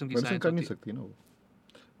hard किस्म की medicine science कर नहीं होती है. सकती ना वो.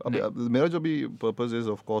 अब मेरा जो भी पर्पस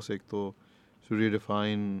इज ऑफ कोर्स एक तो to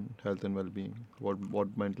redefine health and well-being,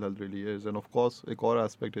 what mental health really is, and of course एक और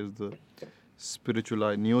aspect is the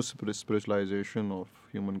spiritualization of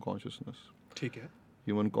human consciousness. ठीक है.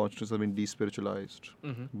 Human consciousness has been despiritualized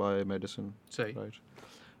by medicine, सही. right?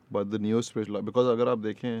 But the neo spiritual, because अगर आप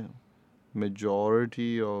देखें majority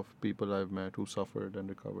of people I've met who suffered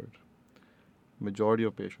and recovered,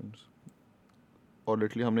 majority of patients, और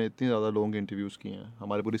literally हमने इतनी ज़्यादा लोगों के इंटरव्यूज़ किए हैं,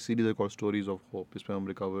 हमारी पूरी सीरीज एक और स्टोरीज ऑफ होप, इसमें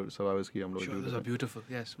हम सर्वाइवर्स की हम लोग Sure, those are beautiful.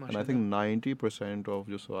 Yes, and I think 90% of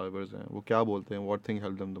जो सर्वाइवर्स हैं वो क्या बोलते हैं, what thing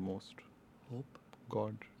help them the most? hope.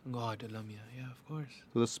 God. God, Alamia. Yeah, of course.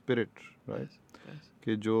 तो द स्पिरिट, राइट? Yes.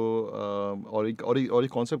 कि जो और ये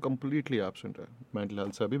कॉन्सेप्ट कम्प्लीटली एब्सेंट है मेंटल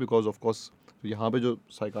हेल्थ से अभी, बिकॉज ऑफ कोर्स यहाँ पे जो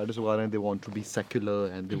साइकाइट्रिस्ट वगैरह हैं, they want to be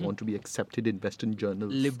secular and they want to be accepted in western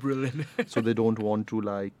journals, Liberal. so they don't want to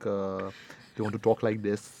they want to talk like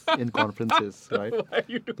this in conferences, right? Why are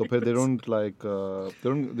you doing तो फिर they this? don't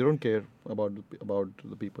they don't care about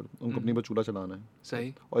the people. उनको अपनी बस चूल्हा चलाना है. सही.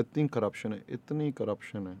 और इतनी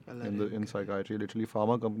corruption है Allah in रहम psychiatry. Literally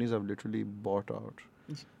pharma companies have literally bought out.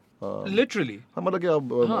 Literally. हाँ, मतलब कि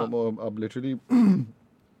अब literally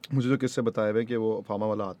मुझे जो किससे बताया हुआ है कि वो फार्मा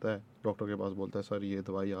वाला आता है डॉक्टर के पास, बोलता है सर ये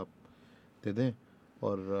दवाई आप दे दें,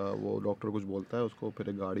 और वो डॉक्टर कुछ बोलता है उसको, फिर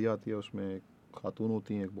एक गाड़ी आती है उसमें एक खातून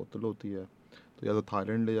होती है, एक बोतल होती है, तो या तो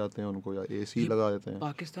थाईलैंड ले जाते हैं उनको या AC लगा देते हैं.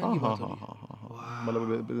 पाकिस्तान की बात हो रही है. हाँ,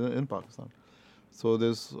 मतलब in Pakistan. So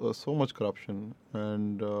there is so much corruption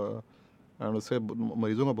and उससे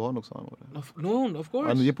मरीजों का बहुत नुकसान हो रहा है. No, of course.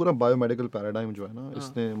 एंड ये पूरा बायोमेडिकल पैराडाइम जो है ना,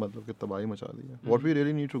 इसने मतलब कि तबाही मचा दी है. What we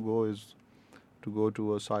really need to go is to go to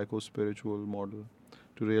a psycho-spiritual model,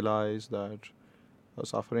 to realize that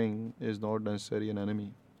suffering is not necessarily an enemy.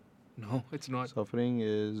 No, it's not. Suffering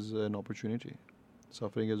is an opportunity.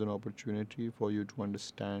 Suffering is an opportunity for you to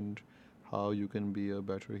understand how you can be a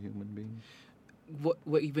better human being.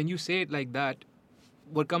 When you say it like that,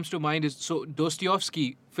 what comes to mind is, so Dostoevsky,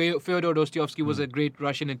 Fyodor Dostoevsky was a great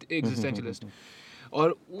Russian existentialist.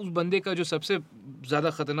 और उस बंदे का जो सबसे ज़्यादा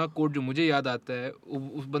ख़तरनाक coat जो मुझे याद आता है,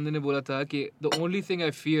 उस बंदे ने बोला था कि the only thing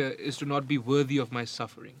I fear is to not be worthy of my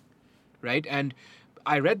suffering, right? And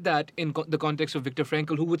I read that in the context of Viktor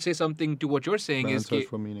Frankl, who would say something to what you're saying Man's is search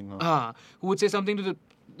for meaning, who would say something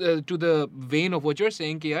to the vein of what you're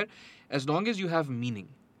saying कि यार, as long as you have meaning,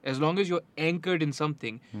 as long as you're anchored in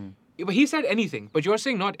something, but he said anything, but you're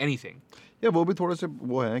saying not anything. या वो भी थोड़े से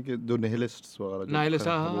वो हैं कि जो nihilists वगैरह Nihilist,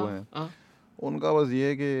 वो हैं, उनका बस ये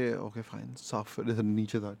है कि ओके फाइन, सफर जैसे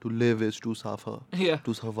नीचे था, to live is to suffer,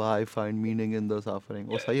 to survive, find meaning in the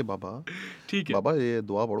suffering. और सही है बाबा, ठीक है बाबा, ये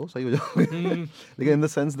दुआ पढ़ो सही हो जाओगे. लेकिन in the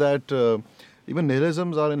sense that even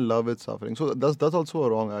nihilisms are in love with suffering, so that's also a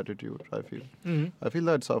wrong attitude. I feel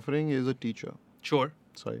that suffering is a teacher. Sure.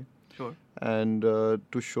 Sorry. Sure. And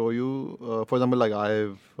to show you, for example, like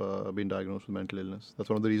I've been diagnosed with mental illness. That's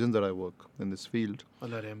one of the reasons that I work in this field.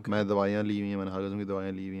 Allah raham मैं kare. दवाइयाँ ली हुई हैं, मैंने हर किस्म की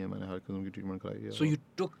दवाइयाँ ली हुई हैं, मैंने हर किस्म की ट्रीटमेंट कराई है. So you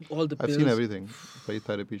took all the I've pills. seen everything.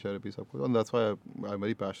 Therapy, सब कुछ. And that's why I'm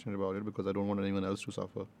very passionate about it, because I don't want anyone else to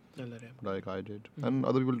suffer Allah raham. like I did, and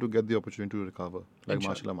other people to get the opportunity to recover. Like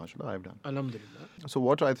Inshallah. mashallah, I've done. Alhamdulillah. So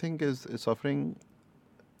what I think is suffering.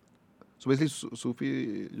 So basically, Sufi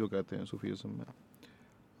जो कहते हैं Sufism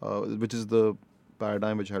में, which is the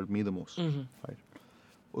paradigm which helped me the most, right?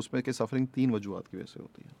 उसमें के suffering 3 वजूहात की वजह से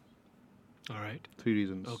होती है. All right. 3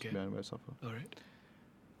 reasons Okay. behind why I suffer. All right.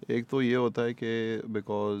 एक तो ये होता है कि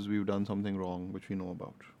because we've done something wrong which we know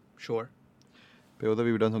about. Sure. फिर होता है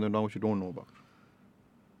we've done something wrong which we don't know about.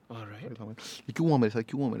 All right. ये क्यों हुआ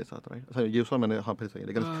मेरे साथ, right? अच्छा ये उसका मैंने हाँ फिर सही है,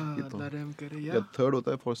 लेकिन ये तो Allah raham kare. या Yeah. थर्ड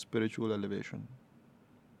होता है for spiritual elevation.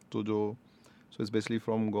 तो जो so it's basically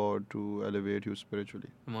from God to elevate you spiritually.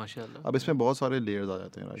 MashaAllah. अब इसमें बहुत सारे layers आ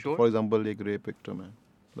जाते हैं, right? Sure. For example, एक rape victim है,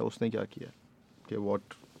 मतलब उसने क्या किया कि what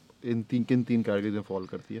किन तीन categories में fall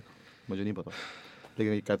करती है मुझे नहीं पता,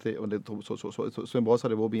 लेकिन ये कहते मतलब तो उसमें बहुत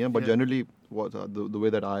सारे वो भी हैं, but Yeah. generally what the way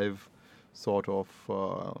that I've sort of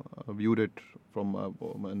viewed it from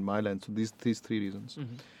in my lens, so these 3 reasons.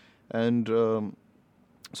 And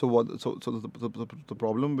so the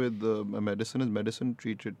problem with medicine is medicine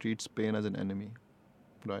treats pain as an enemy,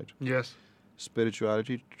 right? Yes.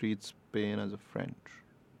 Spirituality treats pain as a friend.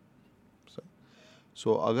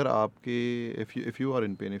 So अगर आपके if you are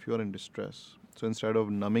in pain, if you are in distress, so instead of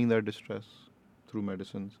numbing that distress through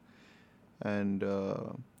medicines, and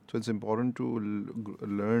so it's important to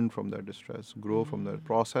learn from that distress, grow from that,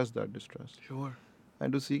 process that distress. Sure.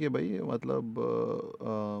 And to see कि भाई मतलब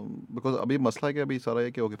because अभी मसला है कि अभी सारा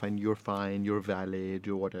है कि okay fine, you're valid,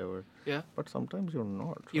 you're whatever, Yeah. but sometimes you're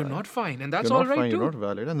not. You're right? not fine, and that's You're all not right fine, too. You're not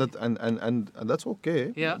valid, and that's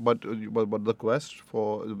okay. Yeah. But the quest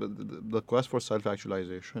for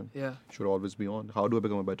self-actualization Yeah. should always be on. How do I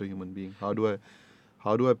become a better human being? How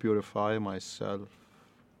do I purify myself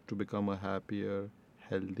to become a happier,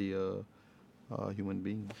 healthier human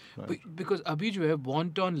being? Right? Because abhi jo hai,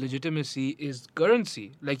 wanton legitimacy is currency.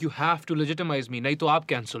 Like you have to legitimize me. Nahi to aap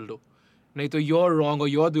cancel do. Nahi to you're wrong, or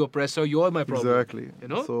you're the oppressor, you're my problem. Exactly. You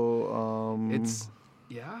know? So It's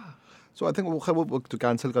yeah. So I think वो to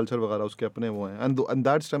cancel culture वगैरह उसके अपने वो हैं, and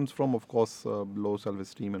that stems from of course low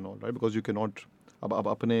self-esteem and all, right? Because you cannot अब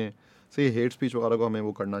अपने say hate speech वगैरह को हमें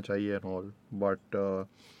वो करना चाहिए and all, but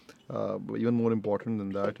even more important than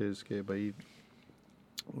that is कि भाई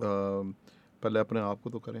पहले अपने आप को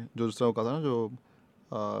तो करें, जो जिस तरह वो कहा था ना,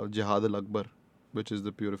 जो जिहाद अल-अकबर, which is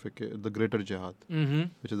the greater jihad,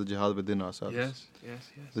 which is the jihad within ourselves.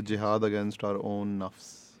 Yes. The jihad against our own nafs,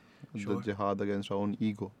 Sure. the jihad against our own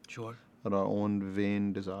ego, Sure. our own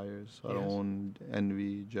vain desires, our Yes. own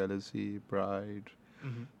envy, jealousy, pride.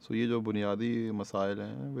 So ये जो बुनियादी मसाइल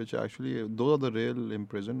हैं, which actually those are the real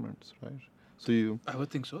imprisonments, right? So I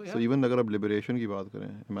would think so. Yeah. so even अगर आप liberation की बात करें,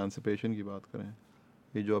 emancipation की बात करें,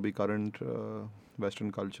 ये जो अभी current western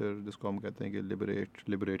culture जिसको हम कहते हैं कि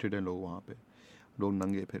liberated हैं लोग, वहाँ पे लोग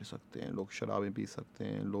नंगे फिर सकते हैं, लोग शराबें पी सकते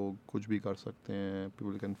हैं, लोग कुछ भी कर सकते हैं,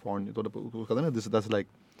 people can fawn, तो कहते हैं ना, that's like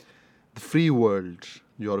the free world,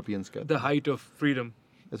 Europeans कहते हैं. The height of freedom.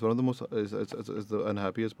 It's one of the most it's the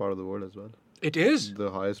unhappiest part of the world as well. It is.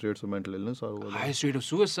 The highest rates of mental illness are over there. Highest rate of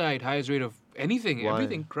suicide, highest rate of anything, Why?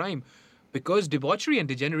 everything, crime. Because debauchery and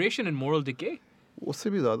degeneration and moral decay. उससे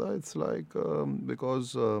भी ज़्यादा, it's like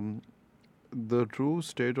because the true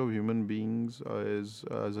state of human beings is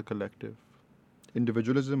as a collective.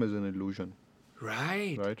 Individualism is an illusion.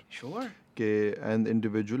 Right. Right. Sure. And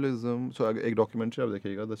individualism, so एक documentary आप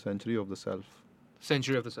देखिएगा, The Century of the Self.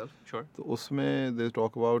 Century of the self. Sure. तो उसमें they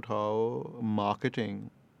talk about how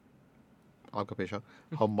marketing, आपका पेशा,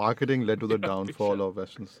 how marketing led to the downfall of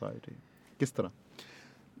Western society. किस तरह?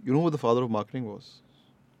 You know who the father of marketing was?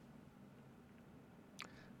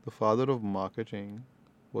 The father of marketing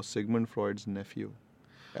was Sigmund Freud's nephew,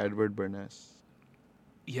 Edward Bernays.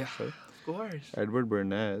 Yeah. Sorry? Of course. Edward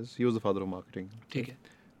Bernays, he was the father of marketing. ठीक है.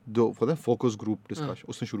 जो for the focus group discussion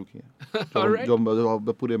उसने शुरू किए, Alright.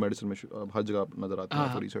 जो पूरे medicine में हर जगह नजर आते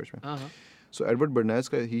हैं for research में. So Edward Bernays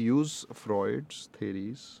he used Freud's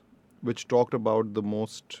theories, which talked about the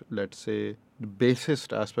most, let's say, the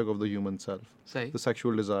basest aspect of the human self, सही. the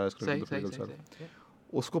sexual desires, the सही. physical self. सही.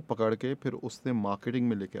 उसको पकड़ के फिर उसने मार्केटिंग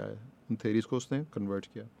में लेके आया, उन theories को उसने कन्वर्ट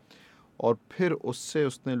किया, और फिर उससे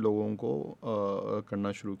उसने लोगों को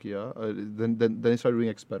करना शुरू किया. Then he started doing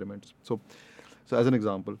experiments. So as an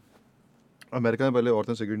example, America में पहले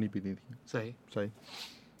औरतें सिगरेट नहीं पीती थी, सही.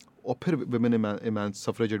 और फिर women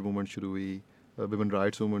सफरेजेट मूवमेंट शुरू हुई, women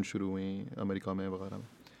rights मूवमेंट शुरू हुई अमेरिका में वगैरह में.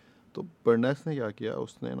 तो बर्नेस ने क्या किया,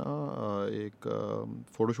 उसने ना एक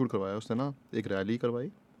फ़ोटोशूट करवाया, उसने ना एक रैली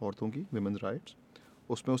करवाई औरतों की, विमेंस राइट्स।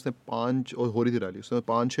 उसमें उसने 5, और हो रही थी रैली, उसने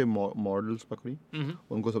 5-6 मॉडल्स पकड़ी,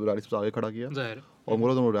 उनको सब रैली से आगे खड़ा किया जाहिर है। और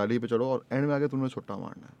बोला तुम रैली पे चढ़ो और एंड में आके तुमने छुट्टा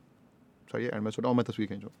मारना है, सही है, एंड में छुट्टा और मैं तस्वीर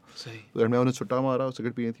खींचूँ। सही। तो एंड में उन्होंने छुट्टा मारा,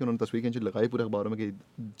 सिगरेट पी थी, उन्होंने तस्वीर खींची, लगाई पूरे अखबारों में कि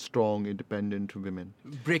strong independent women.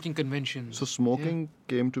 Breaking conventions. So smoking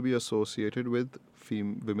came to be associated with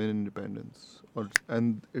women independence,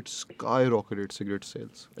 and it skyrocketed cigarette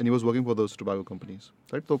sales. And he was working for those tobacco companies,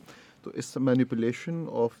 right? So it's the manipulation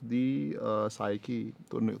of the psyche.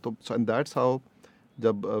 And that's how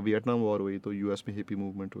जब Vietnam war हुई तो US में hippie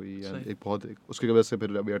movement हुई, and उसकी वजह से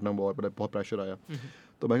फिर Vietnam war पर बहुत प्रेशर आया।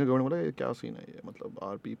 तो बैंक गवर्नमेंट बोला ये क्या सीन है, ये मतलब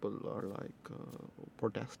are people are like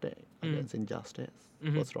protesting against injustice,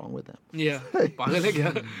 what's wrong with them, पागल है क्या?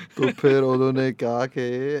 तो फिर उन्होंने कहा कि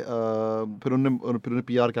फिर उन्होंने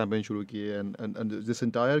पीआर कैंपेन शुरू किए, and this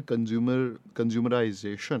entire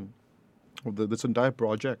consumerization of this entire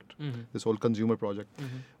project, this whole consumer project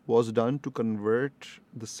was done to convert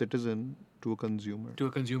the citizen to a consumer. To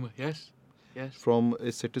a consumer, yes. From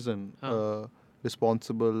a citizen,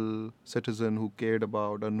 responsible citizen who cared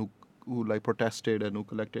about and who like protested and who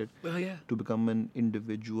collected, to become an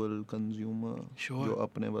individual consumer. Sure. जो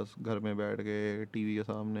अपने बस घर में बैठ के TV के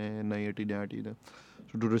सामने नई T,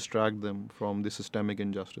 so to distract them from the systemic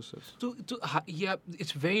injustices. So yeah,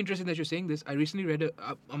 it's very interesting that you're saying this. I recently read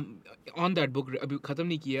on that book, abhi khatam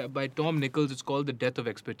nahi kiya, by Tom Nichols. It's called The Death of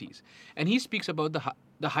Expertise, and he speaks about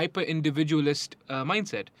the hyper individualist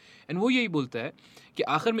mindset. And वो यही बोलता है कि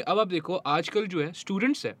आखिर में अब आप देखो आजकल जो है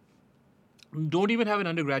students है, don't even have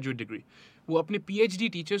an undergraduate degree. वो अपने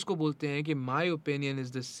PhD teachers को बोलते हैं कि my opinion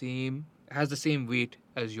is has the same weight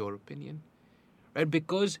as your opinion, right?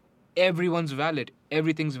 Because everyone's valid,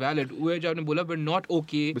 everything's valid. वो जो आपने बोला, we're not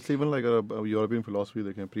okay. It's even like a European philosophy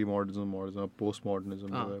देखें, pre-modernism, modernism,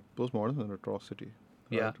 postmodernism. Postmodernism is an atrocity.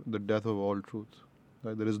 Right? Yeah. The death of all truth.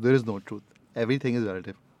 Right? There is no truth. Everything is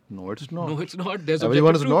relative. No, it's not. No, it's not. There's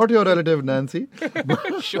Everyone is objective not your relative, Nancy.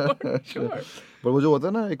 Sure. But वो जो होता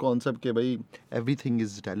है ना एक concept के भाई everything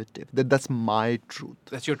is relative. That's my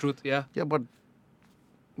truth. That's your truth, yeah. Yeah, but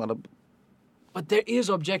मतलब But there is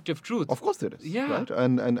objective truth. Of course there is. Yeah. Right?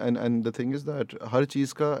 And the thing is that हर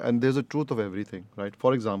चीज़ का, and there's a truth of everything, right?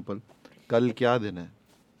 For example, कल क्या दिन है?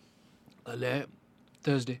 कल है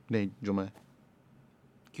Thursday. नहीं, जुमा है.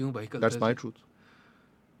 क्यों भाई कल? That's Thursday? my truth.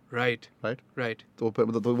 Right. तो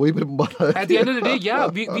वही फिर बात है. At the end of the day, yeah,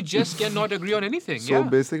 we just cannot agree on anything. So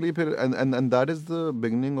basically, फिर and that is the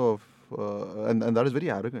beginning of and that is very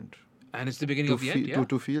arrogant. And it's the beginning of the end. Yeah.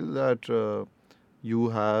 To feel that you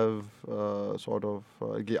have sort of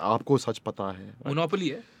कि आपको सच पता है.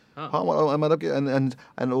 Monopoly है. हाँ, मतलब कि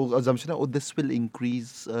and assumption है, oh, this will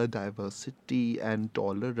increase diversity and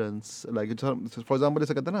tolerance. Like for example,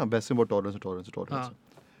 जैसे कहते हैं ना, वैसे वो tolerance.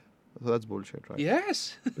 So that's bullshit, right?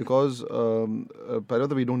 Yes. Because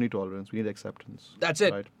we don't need tolerance, we need acceptance. That's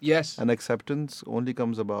it. Right? Yes. And acceptance only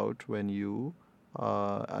comes about when you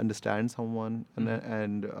understand someone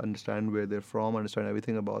and understand where they're from, understand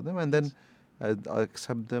everything about them, and then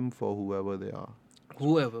accept them for whoever they are.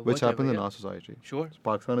 Which happens in our society. Sure. So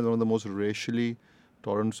Pakistan is one of the most racially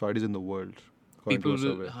tolerant societies in the world. People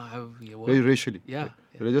will have very racially. Yeah.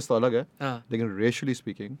 Religious तो अलग है, लेकिन racially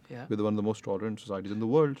speaking, with one of the most tolerant societies in the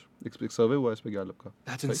world. एक survey हुआ है इस पे Gallup का.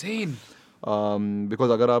 That's insane.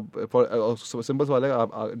 Because अगर आप simple सवाल है,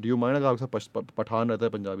 आप do you mind अगर आपके साथ पठान रहता है,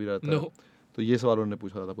 पंजाबी रहता है? No. तो ये सवाल उन्होंने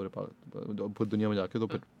पूछा था पूरे दुनिया में जाके, तो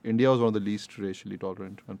फिर India was one of the least racially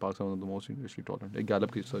tolerant and Pakistan was one of the most racially tolerant. एक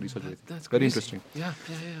गैलप की research हुई थी. Very interesting. Yeah.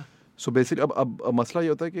 So basically अब मसला ये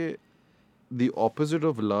होता है कि the opposite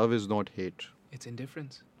of love is not hate. It's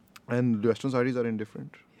indifference. And Western societies are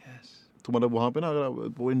indifferent. Yes. तो मतलब वहाँ पे ना अगर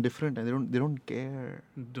वो indifferent and they don't care.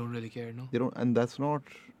 Don't really care, no. They don't, and that's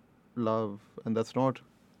not love, and that's not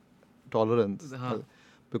tolerance.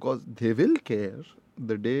 Because they will care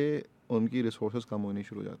the day उनकी resources कम होनी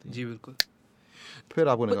शुरू हो जाती हैं. जी बिल्कुल. फिर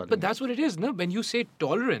आपको निकालेंगे. But that's what it is, no? When you say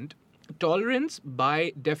tolerance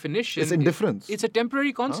by definition, it's indifference. It's a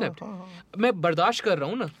temporary concept. मैं बर्दाश्त कर रहा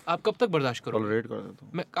हूँ ना, आप कब तक बर्दाश्त करोगे? Tolerate कर देता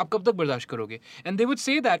हूँ. आप कब तक बर्दाश्त करोगे? And they would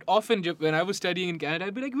say that often when I was studying in Canada,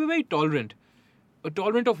 I'd be like, we're very tolerant.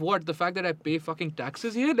 Tolerant of what? The fact that I pay fucking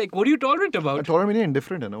taxes here? Like, what are you tolerant about? Tolerant meaning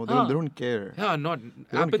indifferent है ना. They don't care. Yeah, not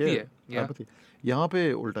apathy है. Yeah. Apathy. यहाँ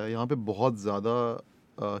पे उल्टा है. यहाँ पे बहुत ज़्यादा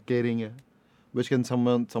caring है. Which can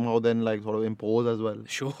somehow then like sort of impose as well.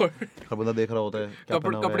 Sure. हर बंदा देख रहा होता है क्या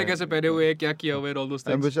पहना हुआ है, कपड़े कैसे पहने हुए हैं, क्या किया हुआ है, all those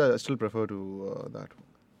things. And which I still prefer to that.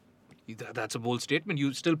 That's a bold statement.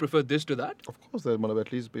 You still prefer this to that? Of course, मतलब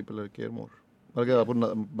at least people care more. मतलब आपको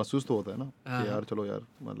महसूस तो होता है ना कि यार चलो यार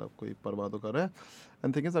मतलब कोई परवाह तो कर रहा है.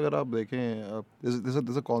 एंड थिंग इज अगर आप देखें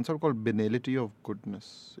this a concept called banality of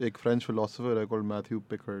goodness. एक फ्रेंच फिलोसोफर है called Matthew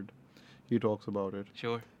Picard, he talks about it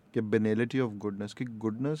sure कि बेनेलिटी ऑफ गुडनेस, कि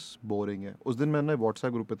गुडनेस बोरिंग है. उस दिन मैंने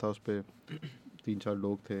व्हाट्सएप ग्रुप पे था, उस पर 3-4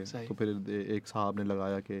 लोग थे. तो फिर एक साहब ने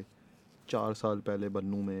लगाया कि 4 साल पहले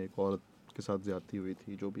बन्नू में एक औरत के साथ ज्यादती हुई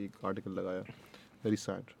थी, जो भी एक आर्टिकल लगाया, वेरी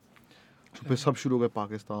सैड. तो फिर सब शुरू हो गए,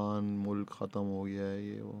 पाकिस्तान मुल्क ख़त्म हो गया है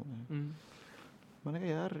ये वो. मैंने कहा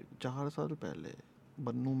यार 4 साल पहले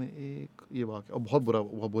बन्नू में एक ये वाक़या, और बहुत बुरा,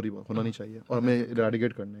 बहुत बुरी बात होना नहीं चाहिए और हमें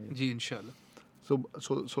इरेडिकेट करना है जी इंशाल्लाह.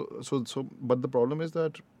 So but the problem is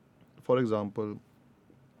that, for example,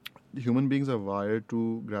 human beings are wired to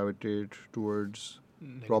gravitate towards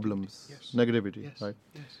problems, negativity, right?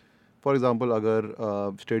 Yes. For example, अगर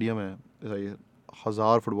स्टेडियम है, सही है,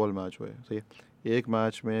 1000 फुटबॉल मैच हुए, सही है, एक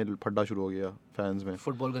मैच में फड्डा शुरू हो गया फैंस में,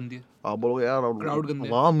 फुटबॉल गंदी है, आप बोलोगे यार क्राउड गंदे,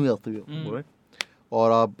 आवाम नहीं आती है, राइट?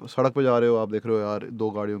 और आप सड़क पे जा रहे हो, आप देख रहे हो यार 2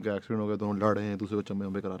 गाड़ियों के एक्सीडेंट हो गए, दोनों लड़ रहे हैं, दूसरे को चंबे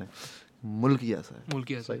वंबे करा रहे हैं. मुल्क ही ऐसा है, मुल्क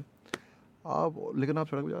ही ऐसा है. आप लेकिन आप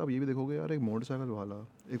सड़क पे आप ये भी देखोगे यार, एक मोटरसाइकिल वाला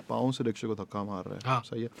एक पाँव से रिक्शे को धक्का मार रहा है. हाँ.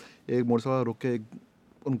 सही है, एक मोटरसाइकिल वाला रुक के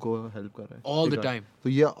उनको हेल्प कर रहा है all the time. तो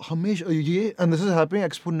ये हमेशा ये, and this is happening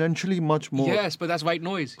exponentially much more. Yes, but that's white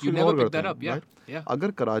noise. You never pick that up. Yeah.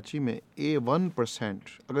 अगर कराची में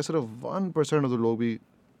 1%, अगर सिर्फ 1% of the लोग भी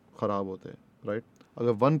खराब होते हैं, राइट,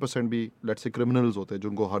 अगर 1% भी लेट्स से क्रिमिनल्स होते हैं,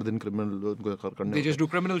 जिनको हर दिन क्रिमिनल उनको करने, they just do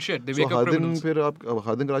criminal shit, they wake up हर दिन criminals. फिर आप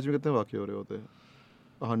हर दिन कराची में कितने वाक़े हो रहे होते हैं?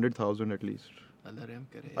 100,000 एटलीस्ट, अल्लाह रहम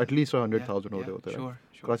करे. एटलीस्ट 100,000 हो रहे होते हैं. Sure.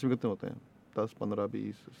 कराची में कितने होते हैं? 10, 15,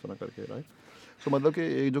 20 इस तरह करके, राइट? सो मतलब कि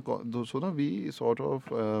ये जो सो ना we sort of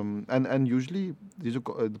and usually ये जो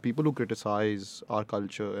people who criticize our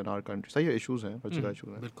culture and our country, सही है, इश्यूज हैं, कल्चर का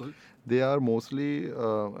इशू है, बिल्कुल. they are mostly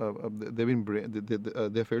they've been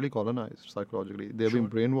they're fairly colonized psychologically. They've been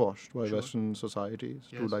brainwashed by Western societies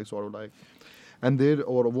to like sort of like, and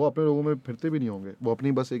और वो अपने लोगों में फिरते भी नहीं होंगे, वो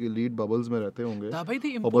अपनी बस एक elite bubbles में रहते होंगे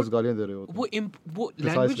और बस गालियां दे रहे होते हैं. वो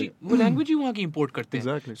लैंग्वेज ही वहाँ की इंपोर्ट करते हैं.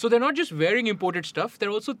 Exactly. So they're not just wearing imported stuff,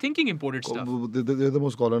 they're also thinking imported stuff. They're the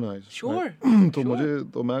most colonized. Sure. तो मुझे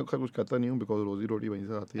तो मैं खैर कुछ कहता नहीं हूँ बिकॉज रोजी रोटी वहीं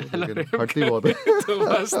से आती है, लेकिन हटती बहुत है. तो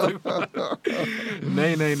बस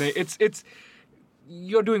नहीं it's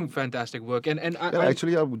you're doing fantastic work and I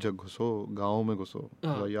actually आप जब घुसो गाँव में घुसो,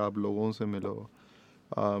 भाई आप लोगों से मिलो.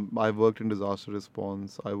 I worked in disaster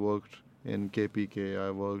response. I worked in KPK. I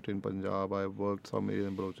worked in Punjab. I worked somewhere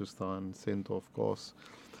in Balochistan, Sindh, of course,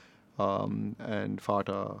 and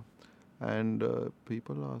FATA. And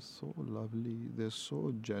people are so lovely. They're so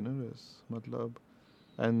generous. Matlab,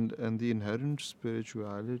 and the inherent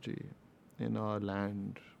spirituality in our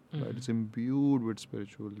land, right? It's imbued with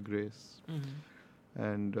spiritual grace.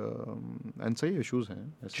 And सही issues हैं,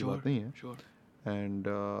 ऐसी बात नहीं है. Sure. And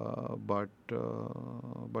but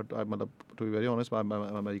I मतलब to be very honest, मैं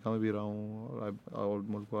America में भी रहा हूँ और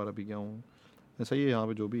मुल्क वगैरह भी गया हूँ, ऐसा ही है यहाँ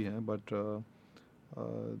पे जो भी हैं. बट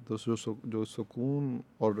जो सुकून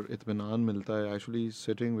और इत्मीनान मिलता है actually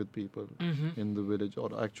sitting with people in the village.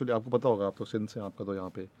 और एक्चुअली आपको पता होगा, आप तो सिंध से, आपका तो यहाँ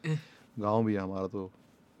पे गाँव भी है, हमारा तो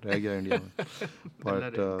रह गया इंडिया में,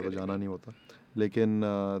 बट तो जाना नहीं होता. लेकिन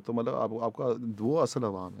तो मतलब आपका वो असल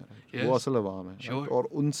अवाम है, वो असल अवाम है, और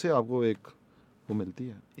उनसे आपको एक वो मिलती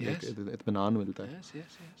है, इत्मीनान मिलता है.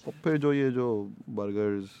 और फिर जो ये जो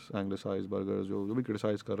बर्गर्स, एंग्लिसाइज बर्गर्स जो भी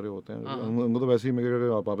क्रिटिसाइज कर रहे होते हैं, उनको तो वैसे ही मैं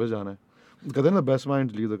आप वापस जाना है. कहते हैं ना best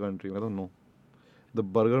mind leave the country. मैं तो no, the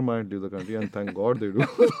burger might leave the country, and thank God they do.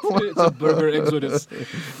 It's a burger exodus.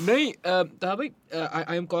 नहीं, Taha,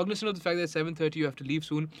 I am cognizant of the fact that 7:30 you have to leave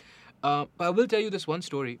soon. But I will tell you this one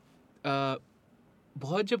story.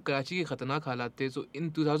 बहुत जब कराची के ख़तरनाक हालात थे, so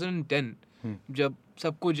in 2010 जब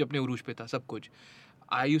सब कुछ अपने उरूज पे था, सब कुछ,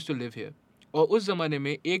 I used to live here. और उस ज़माने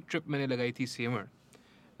में एक ट्रिप मैंने लगाई थी sever.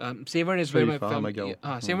 Sever is where my family.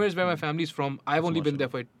 Sever is where my family is from. I've only been there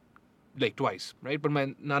for like twice, right? But my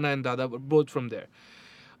Nana and Dada were both from there.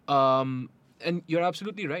 And you're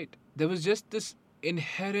absolutely right. There was just this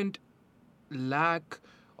inherent lack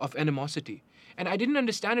of animosity. And I didn't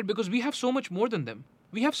understand it because we have so much more than them.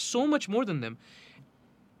 We have so much more than them.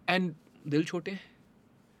 And dil chote,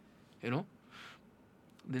 you know?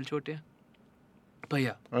 Dil chote. But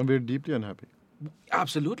yeah. And we're deeply unhappy.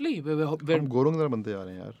 Absolutely. हम गोरों की तरह बनते जा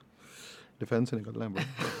रहे हैं यार. Defence से निकलना है bro.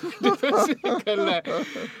 डिफेंस से निकलना है.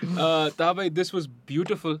 Taha bhai, this was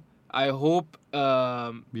beautiful. I hope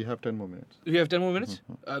we have 10 more minutes. We have 10 more minutes?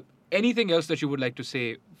 Anything else that you would like to say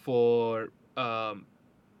for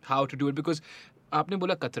how to do it? Because आपने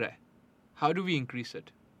बोला कतरा है. How do we increase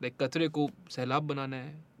it? Like कतरे को सैलाब बनाना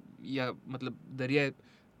है या मतलब दरिया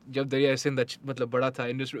जब दरिया सिंध मतलब बड़ा था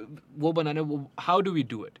इंडस्ट्री वो बनाना वो how do we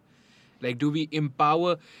do it? Like do we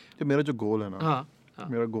empower? कि मेरा जो गोल है ना, हाँ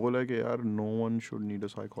मेरा गोल है कि यार no one should need a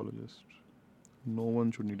psychologist, no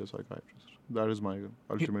one should need a psychiatrist. That is my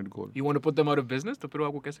ultimate goal. You want to put them out of business? तो फिर वो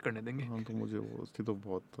आपको कैसे करने देंगे? हाँ तो मुझे वो उसकी तो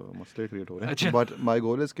बहुत मसले क्रिएट हो रहे हैं. अच्छा. But my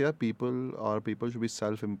goal is क्या people should be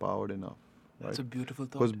self-empowered enough. Right? That's a beautiful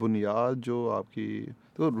thought. Because बुनियाद जो आपकी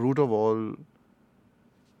तो root of all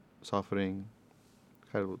suffering.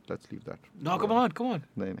 Let's leave that. No, come on.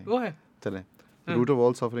 नहीं. Go ahead. चलें. The root of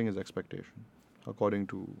all suffering is expectation, according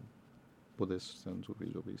to Buddhists and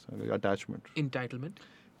Sufis, attachment. Entitlement,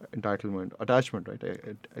 attachment, right?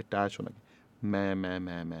 Attach होना. मैं.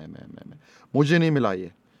 मुझे नहीं मिला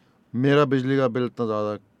ये. मेरा बिजली का बिल इतना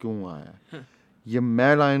ज़्यादा क्यों आया है? ये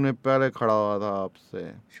मैं लाइन में पहले खड़ा हुआ था आपसे.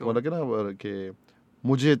 बोला कि ना कि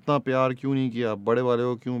मुझे इतना प्यार क्यों नहीं किया, बड़े वाले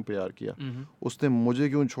को क्यों प्यार किया, उसने मुझे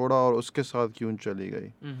क्यों छोड़ा और उसके साथ क्यों चली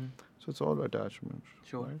गई. So it's all attachment.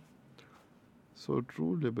 Sure. Right? So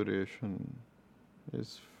true liberation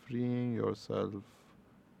is freeing yourself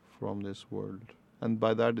from this world. And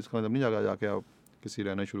by that इसका मतलब नहीं जाके आप किसी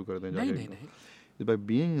रहना शुरू कर दें जाके. नहीं. It's by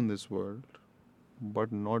being in this world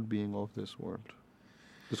but not being of this world.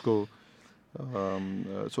 इसको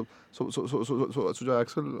so जो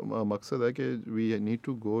actual मकसद है कि we need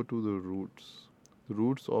to go to the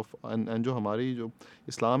roots of and जो हमारी जो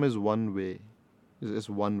Islam is one way. Is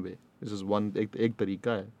one way. This is one एक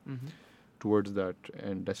तरीका है towards that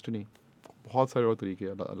and destiny. बहुत सारे और तरीके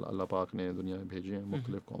अल्लाह पाक ने दुनिया में भेजे हैं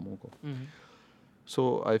मुख्तलिफ कौमों को. So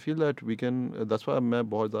I feel that we can. That's why मैं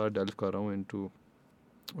बहुत ज़्यादा delve कर रहा हूँ into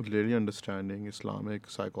really understanding Islamic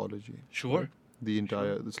psychology. Sure. The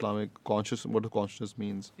entire Islamic what consciousness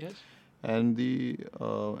means. Yes. And the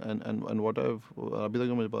and what I've अभी तक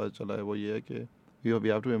जो मुझे पता चला है वो ये है कि we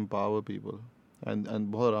have to empower people and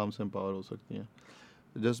बहुत आराम से empower हो सकती हैं.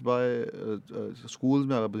 Just by schools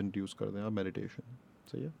में आप इंट्रोड्यूस कर दें आप meditation,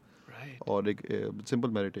 सही है. Right. और एक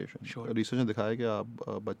simple meditation. Sure. रिसर्च ने दिखाया कि आप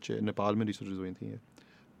बच्चे नेपाल में रिसर्च हुई थी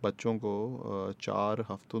बच्चों को 4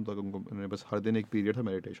 हफ्तों तक उनको बस हर दिन एक पीरियड था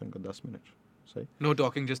मेडिटेशन का 10 मिनट, सही. No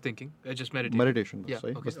talking, just thinking. Just meditation. Meditation, Yeah,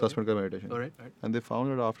 सही. okay, बस 10 मिनट का meditation. All right. And they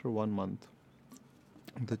found that after 1 month,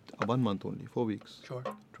 1 month only, 4 weeks, Sure.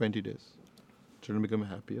 20 days, children became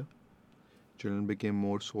happier. Children became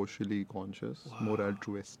more socially conscious, more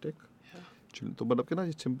altruistic. तो मतलब कि ना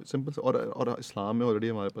simple और इस्लाम में already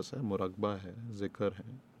हमारे पास है मुराकबा है, जिक्र है,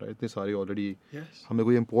 राइट. इतनी सारी ऑलरेडी हमें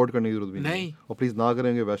कोई इंपोर्ट करने की जरूरत भी नहीं. और प्लीज ना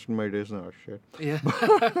करेंगे western meditation shit.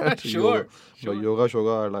 Sure. Yoga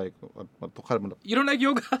शोगा like तो खैर मतलब You don't like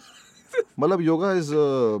yoga? मतलब yoga is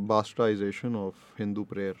बास्टराइजेशन of Hindu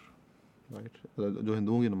prayer, right. जो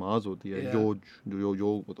हिंदुओं की नमाज होती है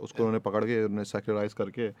योग उसको उन्होंने पकड़ के उन्होंने सेक्युलराइज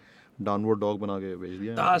करके डाउनवर्ड डॉग बना के भेज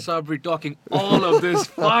दिया. Taha Sabri talking all of this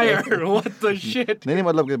fire. What the shit? नहीं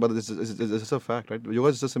मतलब कि but this is a fact, right?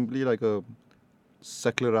 Yoga is just simply like a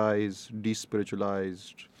secularized,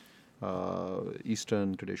 despiritualized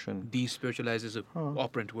Eastern tradition. Despiritualize is a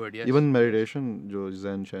operant word, yes. Even meditation जो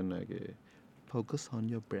Zen Shen है कि focus on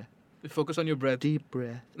your breath. Focus on your breath. Deep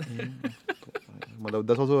breath. मतलब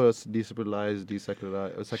that's also a despiritualized,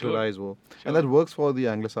 secularized वो. And that works for the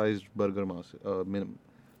anglicized burger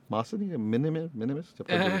master नहीं है minimus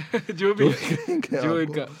जो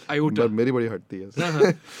इनका iota मेरी बड़ी हटती है.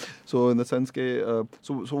 सो इन द सेंस के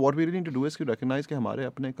so what we really need to do is to recognise कि हमारे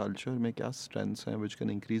अपने कल्चर में क्या स्ट्रेंथ्स हैं which can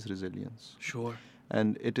increase resilience. Sure.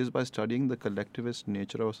 And it is by studying the collectivist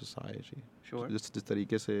nature of society. Sure. जिस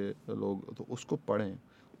तरीके से लोग तो उसको पढ़ें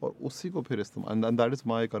और उसी को फिर इस्तेमाल. And that is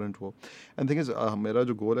my current वो. एंड थिंग इज मेरा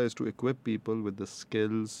जो गोल है is to equip people with the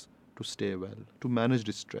skills to stay well, to manage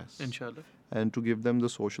distress, Inshallah, and to give them the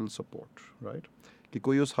social support, right? कि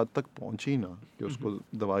कोई उस हद तक पहुंचे ही ना कि उसको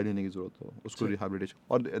दवाई लेने की ज़रूरत हो, उसको रिहैबिलिटेशन.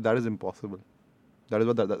 और that is impossible. That is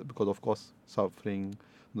what that because of course suffering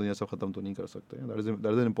दुनिया से ख़त्म तो नहीं कर सकते.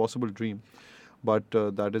 That is an impossible dream, but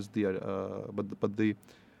that is the but the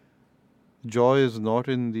joy is not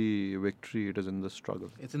in the victory, it is in the struggle.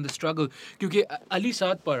 It's in the struggle. क्योंकि Ali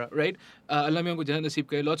Saad Para, right? Allah में उनको जन्नत नसीब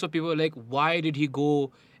करे. Lots of people are like, why did he go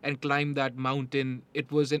and climb that mountain?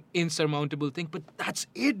 It was an insurmountable thing. But that's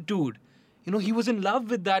it, dude. You know, he was in love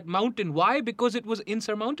with that mountain. Why? Because it was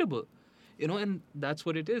insurmountable. You know, and that's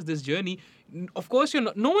what it is, this journey. Of course,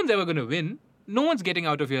 no one's ever going to win. No one's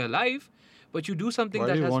getting out of here alive. But you do something Why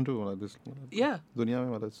that do you has... want to like this? Yeah. दुनिया में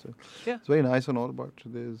मतलब से. Yeah. It's very nice and all, but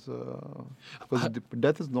there's because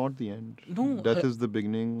death is not the end. No. Death is the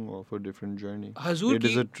beginning of a different journey. Hazur it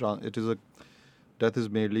is a death is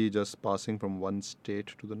merely just passing from one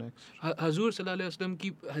state to the next. Hazur sallallahu alaihi wasallam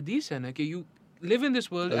की हदीस है ना कि live in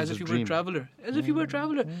this world As as a if you were a dream. traveler. As if you were a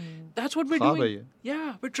traveler. That's what we're ख्वाब है doing. ये.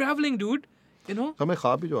 Yeah, we're traveling, dude. You know? हमें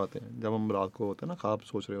ख्वाब भी जो आते हैं जब हम रात को होते हैं ना, ख्वाब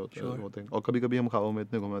सोच रहे होते Sure. हैं और कभी कभी हम ख्वाबों में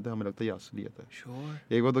इतने घूमे होते हैं हमें लगता है ये असलियत है. Sure.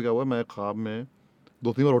 एक बार तो क्या हुआ, मैं ख्वाब में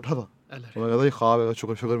 2-3 बार उठा था Allah. और मैं कहता ये ख्वाब है,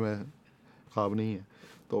 शुक्र मैं ख्वाब नहीं है.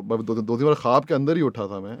 तो मैं 2-3 बार ख्वाब के अंदर ही उठा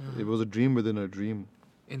था मैं. It was a dream within a dream.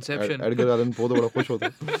 Inception. Edgar Allan Poe तो बड़ा खुश होता.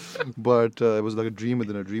 But it was like a dream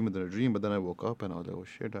within a dream within a dream. But then I woke up and I was like, oh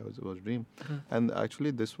shit, it was a dream. And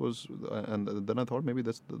actually this was, and then I thought maybe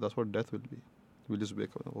that's what death will be. We'll just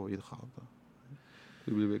wake up. Oh, ये ख्वाब था.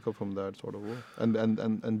 We will wake up from that sort of world.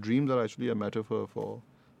 And dreams are actually a metaphor for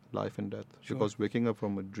life and death. Sure. Because waking up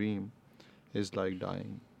from a dream is like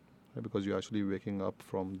dying. Right? Because you're actually waking up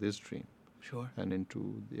from this dream Sure. and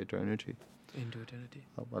into the eternity. Into eternity.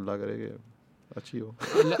 अब अल्लाह करे कि अच्छी हो.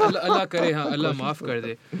 Allah kare, haan, Allah maaf kar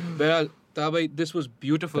de. Behral, Taha bhai, this was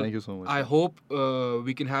beautiful. Thank you so much. I hope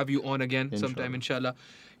we can have you on again sometime, inshallah.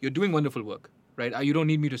 You're doing wonderful work, right? You don't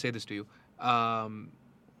need me to say this to you.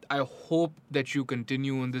 I hope that you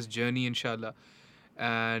continue on this journey, inshallah.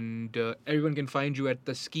 And everyone can find you at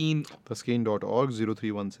Taskeen. Taskeen.org,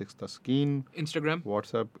 0316 Taskeen. Instagram.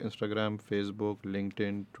 WhatsApp, Instagram, Facebook,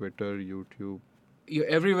 LinkedIn, Twitter, YouTube. You're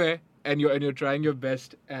everywhere, and you're trying your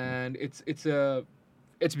best, and it's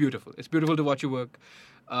beautiful. It's beautiful to watch you work.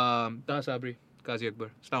 Taha Sabri, Qazi Akbar.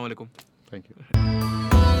 Assalamu alaikum. Thank you.